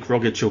don't think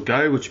Rogic will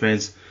go, which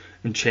means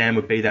Cham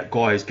would be that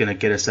guy who's going to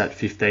get us that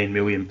 15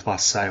 million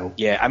plus sale.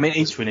 Yeah, I mean,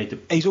 he's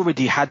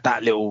already had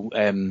that little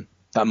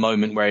that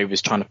moment where he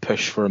was trying to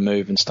push for a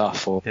move and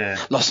stuff, or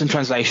lost in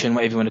translation,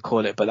 whatever you want to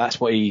call it. But that's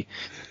what it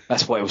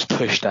was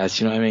pushed as.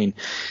 You know what I mean?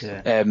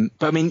 Yeah.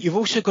 But I mean, you've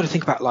also got to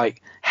think about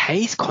like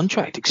Hayes'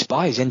 contract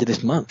expires end of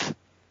this month.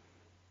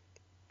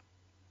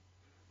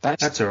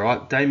 That's all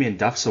right. Damien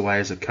Duff's away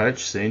as a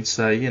coach soon,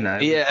 so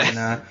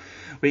Yeah.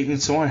 We can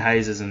sign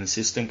Hayes as an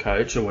assistant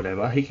coach or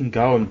whatever. He can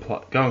go and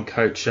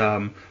coach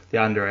the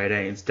under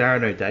 18s.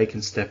 Darren O'Day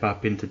can step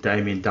up into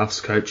Damien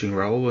Duff's coaching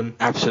role, and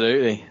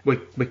absolutely,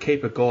 we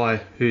keep a guy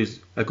who's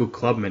a good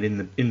clubman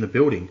in the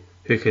building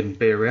who can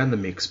be around the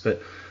mix.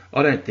 But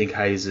I don't think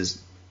Hayes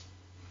is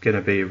going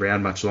to be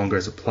around much longer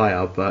as a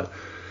player. But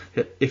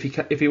if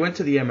he went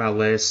to the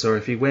MLS or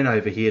if he went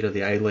over here to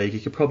the A League, he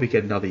could probably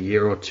get another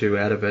year or two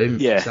out of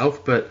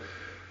himself. But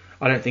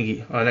I don't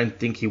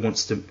think he'd want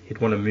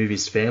to move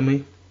his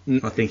family.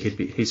 I think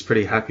he's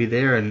pretty happy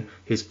there, and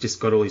he's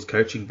just got all his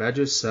coaching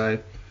badges. So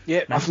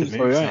yeah, I think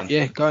you're right.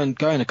 Yeah, go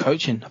into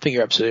coaching. I think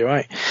you're absolutely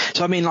right.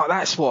 So I mean, like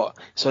that's what.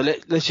 So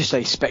let's just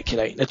say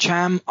speculate. The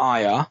Cham,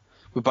 Aya,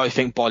 we both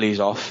think Bolly's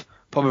off.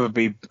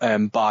 Probably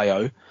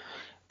Bio.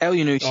 El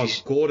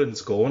Yunusi.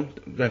 Gordon's gone.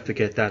 Don't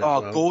forget that.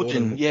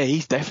 Gordon. Yeah,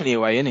 he's definitely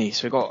away, isn't he?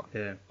 So we got.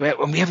 Yeah.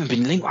 We haven't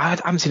been linked. I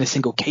haven't seen a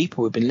single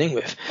keeper we've been linked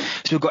with.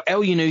 So we've got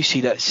El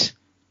Yunusi that's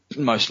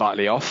most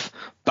likely off.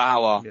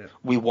 Bauer,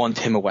 we want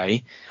him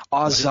away.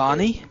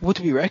 Arzani, what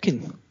do we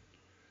reckon? Do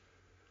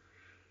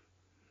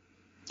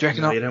you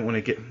reckon? No, you don't want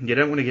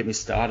to get me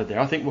started there.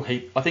 I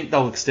think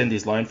they'll extend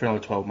his loan for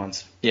another 12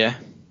 months. Yeah.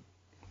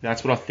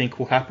 That's what I think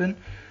will happen.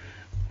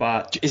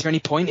 But is there any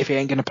point if he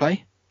ain't going to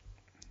play?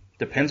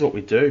 Depends what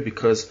we do,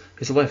 because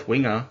he's a left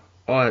winger.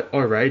 I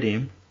rate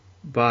him,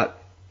 but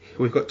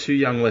we've got two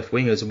young left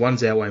wingers.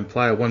 One's our own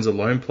player, one's a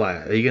loan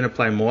player. Are you going to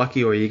play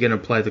Mikey, or are you going to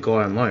play the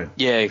guy on loan?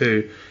 Yeah.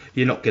 Who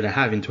you're not going to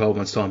have in 12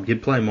 months' time.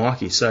 You'd play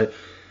Mikey. So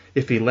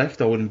if he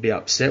left, I wouldn't be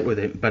upset with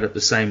him. But at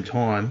the same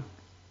time,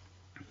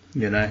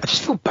 I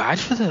just feel bad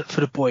for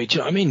the boy. Do you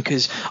know what I mean?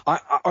 Because I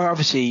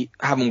obviously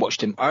haven't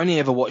watched him. I only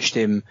ever watched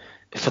him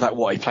for that.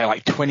 He played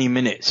like 20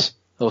 minutes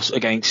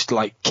against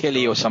like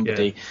Killy or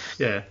somebody.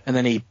 Yeah. And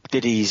then he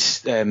did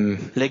his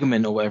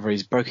ligament or whatever.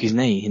 He broke his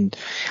knee. And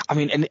I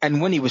mean, and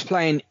when he was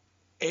playing,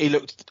 he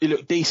looked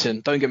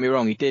decent. Don't get me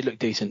wrong, he did look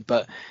decent.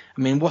 But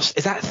I mean,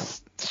 is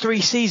that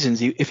 3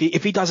 seasons? If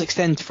he does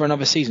extend for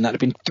another season,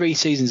 that'd have been 3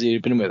 seasons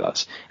he'd been with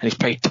us, and he's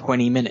played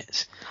 20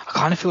 minutes. I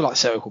kind of feel like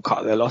Celtic will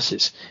cut their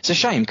losses. It's a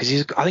shame, because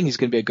I think he's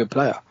going to be a good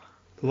player.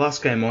 The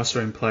last game I saw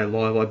him play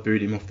live, I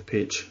booed him off the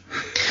pitch.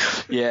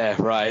 Yeah,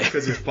 right.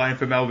 Because he was playing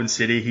for Melbourne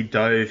City, he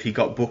dove, he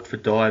got booked for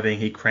diving,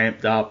 he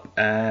cramped up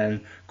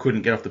and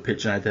couldn't get off the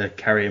pitch, and I had to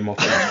carry him off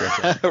the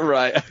stretcher.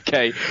 Right,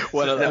 okay.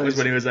 That was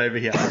when he was over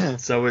here.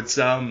 So it's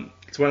one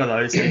of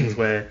those things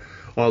where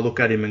I look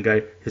at him and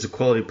go, he's a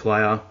quality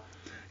player.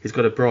 He's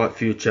got a bright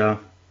future.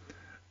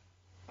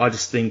 I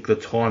just think the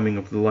timing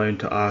of the loan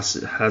to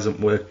us hasn't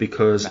worked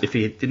because if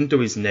he didn't do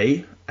his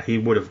knee, he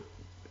would have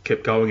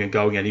kept going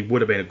and he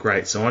would have been a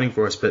great signing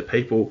for us. But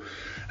people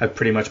have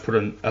pretty much put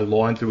a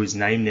line through his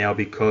name now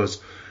because,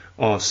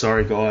 oh,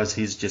 sorry guys,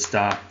 he's just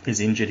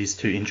he's injured, he's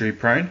too injury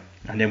prone.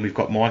 And then we've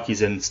got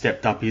Mikey's and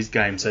stepped up his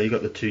game. So you've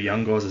got the two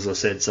young guys, as I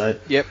said. So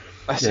yep,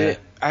 that's it.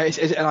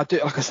 And I do,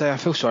 like I say, I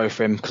feel sorry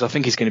for him because I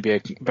think he's going to be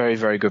a very,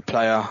 very good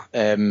player.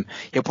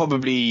 He'll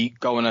probably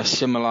go on a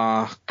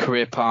similar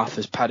career path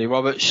as Paddy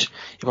Roberts.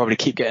 He'll probably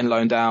keep getting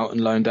loaned out.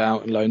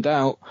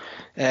 Because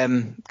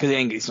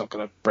he's not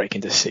going to break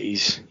into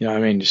cities. You know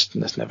what I mean?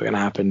 That's never going to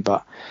happen.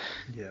 But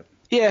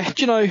yeah,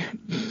 do you know,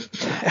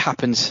 it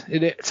happens.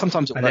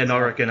 Sometimes. And then I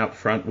reckon up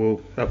front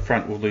we'll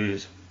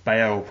lose.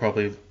 Bayo will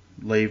probably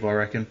leave, I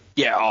reckon.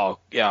 Yeah,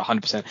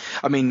 100%.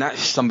 I mean, that's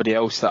somebody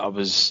else that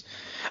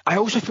I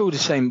also feel the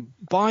same.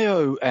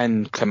 Bayo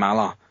and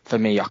Klimala, for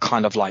me, are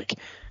kind of like,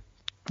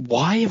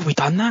 why have we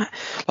done that?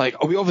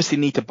 Like, we obviously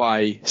need to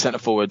buy centre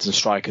forwards and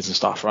strikers and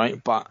stuff,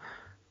 right? But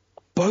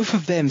both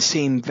of them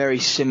seem very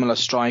similar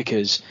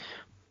strikers.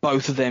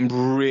 Both of them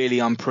really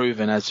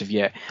unproven as of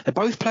yet. They're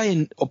both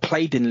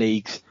played in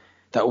leagues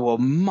that were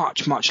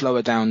much, much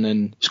lower down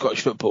than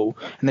Scottish football,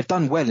 and they've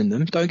done well in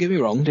them. Don't get me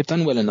wrong, they've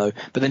done well in them.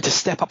 But then to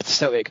step up to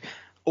Celtic,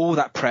 all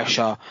that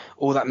pressure,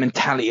 all that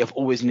mentality of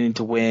always needing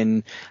to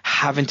win,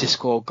 having to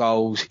score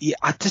goals. Yeah,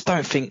 I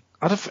don't think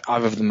either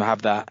of them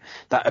have that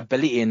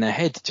ability in their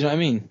head. Do you know what I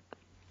mean?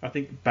 I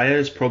think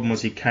Bayo's problem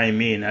was he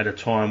came in at a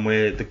time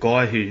where the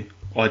guy who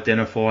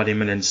identified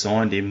him and then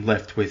signed him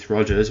left with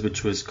Rogers,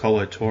 which was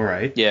Kolo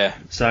Toure. Yeah.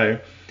 So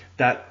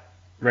that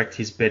wrecked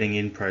his betting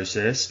in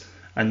process.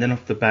 And then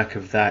off the back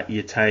of that,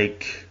 you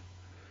take...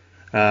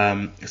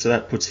 so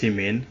that puts him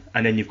in,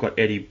 and then you've got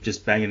Eddie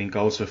just banging in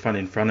goals for fun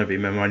in front of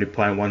him and only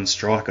playing one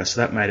striker, so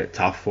that made it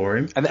tough for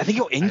him. And I think he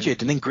got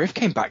injured, and then Griff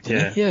came back,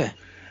 didn't he? Yeah.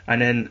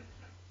 And then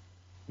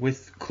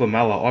with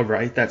Klimala, I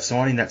rate that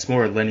signing. That's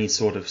more a Lenny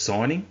sort of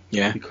signing.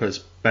 Yeah.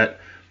 But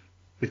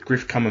with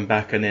Griff coming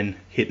back and then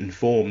hitting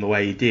form the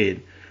way he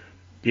did,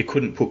 you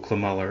couldn't put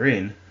Klimala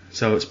in.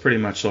 So it's pretty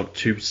much like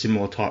two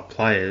similar type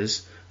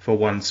players for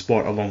one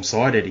spot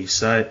alongside Eddie.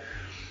 So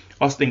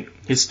I think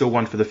he's still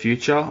one for the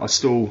future. I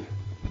still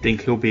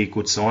think he'll be a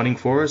good signing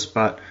for us,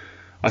 but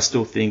I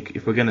still think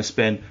if we're going to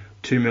spend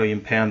 £2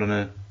 million on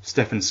a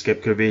Stefan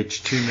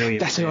Skepkovic, £2 million...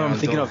 That's what I'm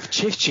thinking of,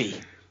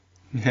 Chifchi.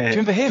 Yeah, do you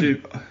remember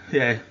him?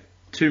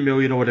 $2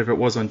 million or whatever it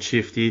was on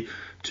Chifty,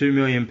 £2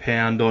 million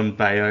on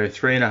Bayo,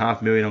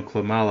 $3.5 million on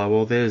Klimala.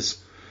 Well,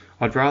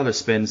 I'd rather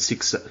spend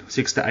six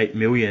to 8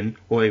 million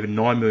or even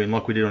 9 million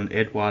like we did on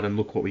Edouard and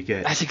look what we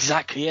get. That's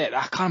exactly it.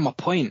 That's kind of my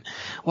point.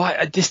 Why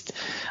I just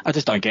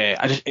don't get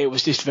it. It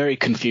was just very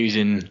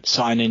confusing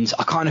signings.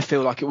 I kind of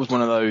feel like it was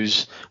one of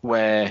those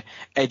where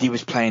Eddie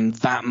was playing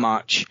that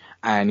much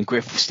and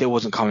Griff still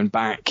wasn't coming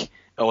back,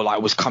 or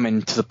like was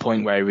coming to the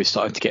point where he was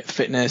starting to get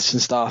fitness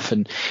and stuff,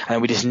 and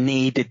we just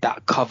needed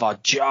that cover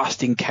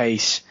just in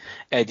case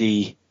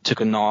Eddie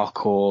took a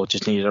knock or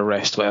just needed a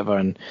rest,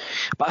 whatever.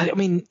 But I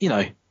mean, you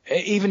know,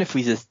 even if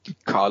we just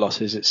car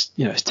losses, it's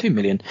 2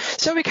 million.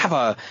 So we have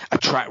a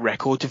track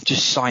record of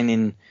just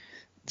signing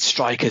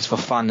strikers for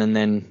fun and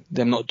then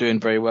them not doing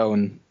very well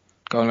and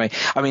going away.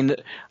 I mean,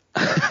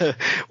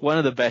 one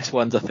of the best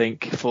ones I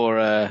think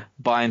for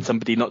buying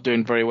somebody not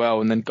doing very well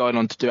and then going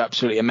on to do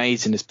absolutely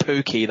amazing is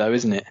Pookie, though,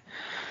 isn't it?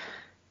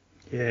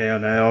 Yeah, I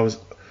know.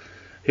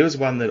 He was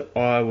one that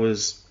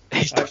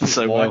He's done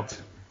so well.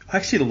 I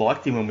actually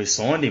liked him when we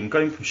signed him.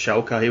 Got him from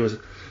Schalke. He was a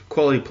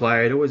quality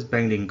player. He'd always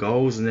banged in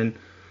goals, and then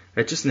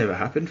it just never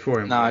happened for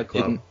him. No, it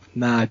didn't.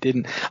 I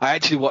didn't. I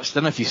actually watched, I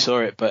don't know if you saw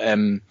it, but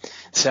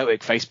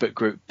Celtic Facebook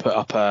group put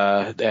up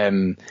a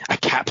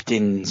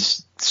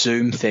captain's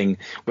Zoom thing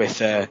with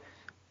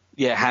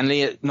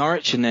Hanley at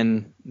Norwich and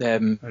then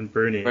and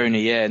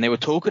Bruni, yeah, and they were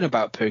talking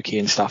about Pookie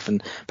and stuff,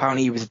 and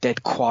apparently he was a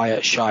dead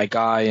quiet, shy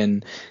guy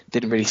and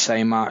didn't really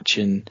say much,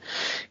 and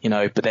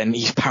but then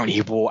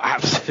he wore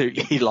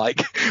absolutely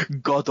like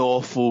god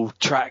awful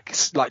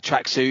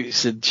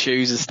tracksuits and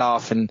shoes and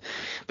stuff,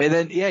 but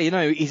then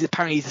he's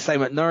the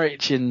same at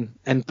Norwich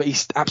but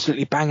he's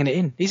absolutely banging it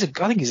in. I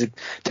think he's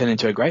turned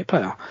into a great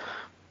player.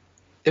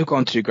 He'll go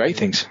on to do great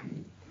things.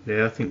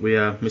 Yeah, I think we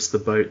missed the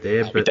boat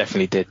there. We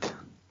definitely did.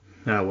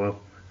 Oh, well,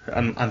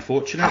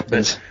 unfortunate,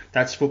 but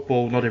that's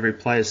football. Not every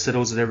player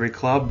settles at every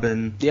club,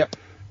 and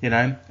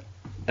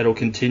it'll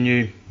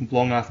continue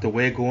long after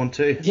we're gone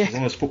too. Yeah. As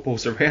long as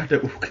football's around,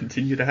 it will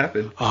continue to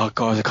happen. Oh,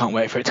 guys, I can't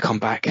wait for it to come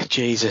back.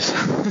 Jesus.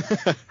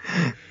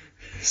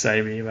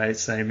 Same here, mate.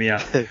 Same here.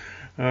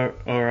 All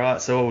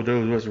right, so all we'll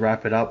do is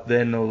wrap it up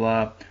then.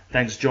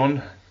 Thanks,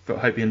 John. I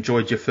hope you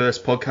enjoyed your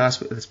first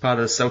podcast as part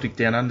of the Celtic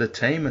Down Under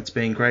team. It's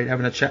been great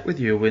having a chat with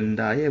you, and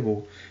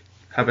we'll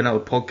have another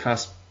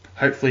podcast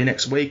hopefully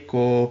next week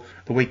or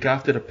the week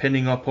after,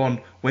 depending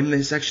upon when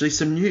there's actually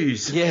some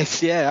news.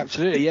 Yes, yeah,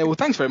 absolutely. Yeah, well,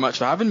 thanks very much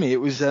for having me. It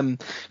was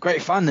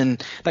great fun,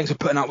 and thanks for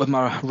putting up with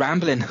my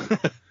rambling.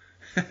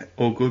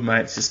 All good,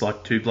 mate. It's just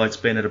like two blokes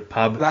being at a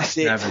pub, That's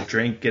it. having a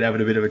drink,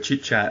 having a bit of a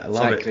chit chat. I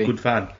love it. Good fun.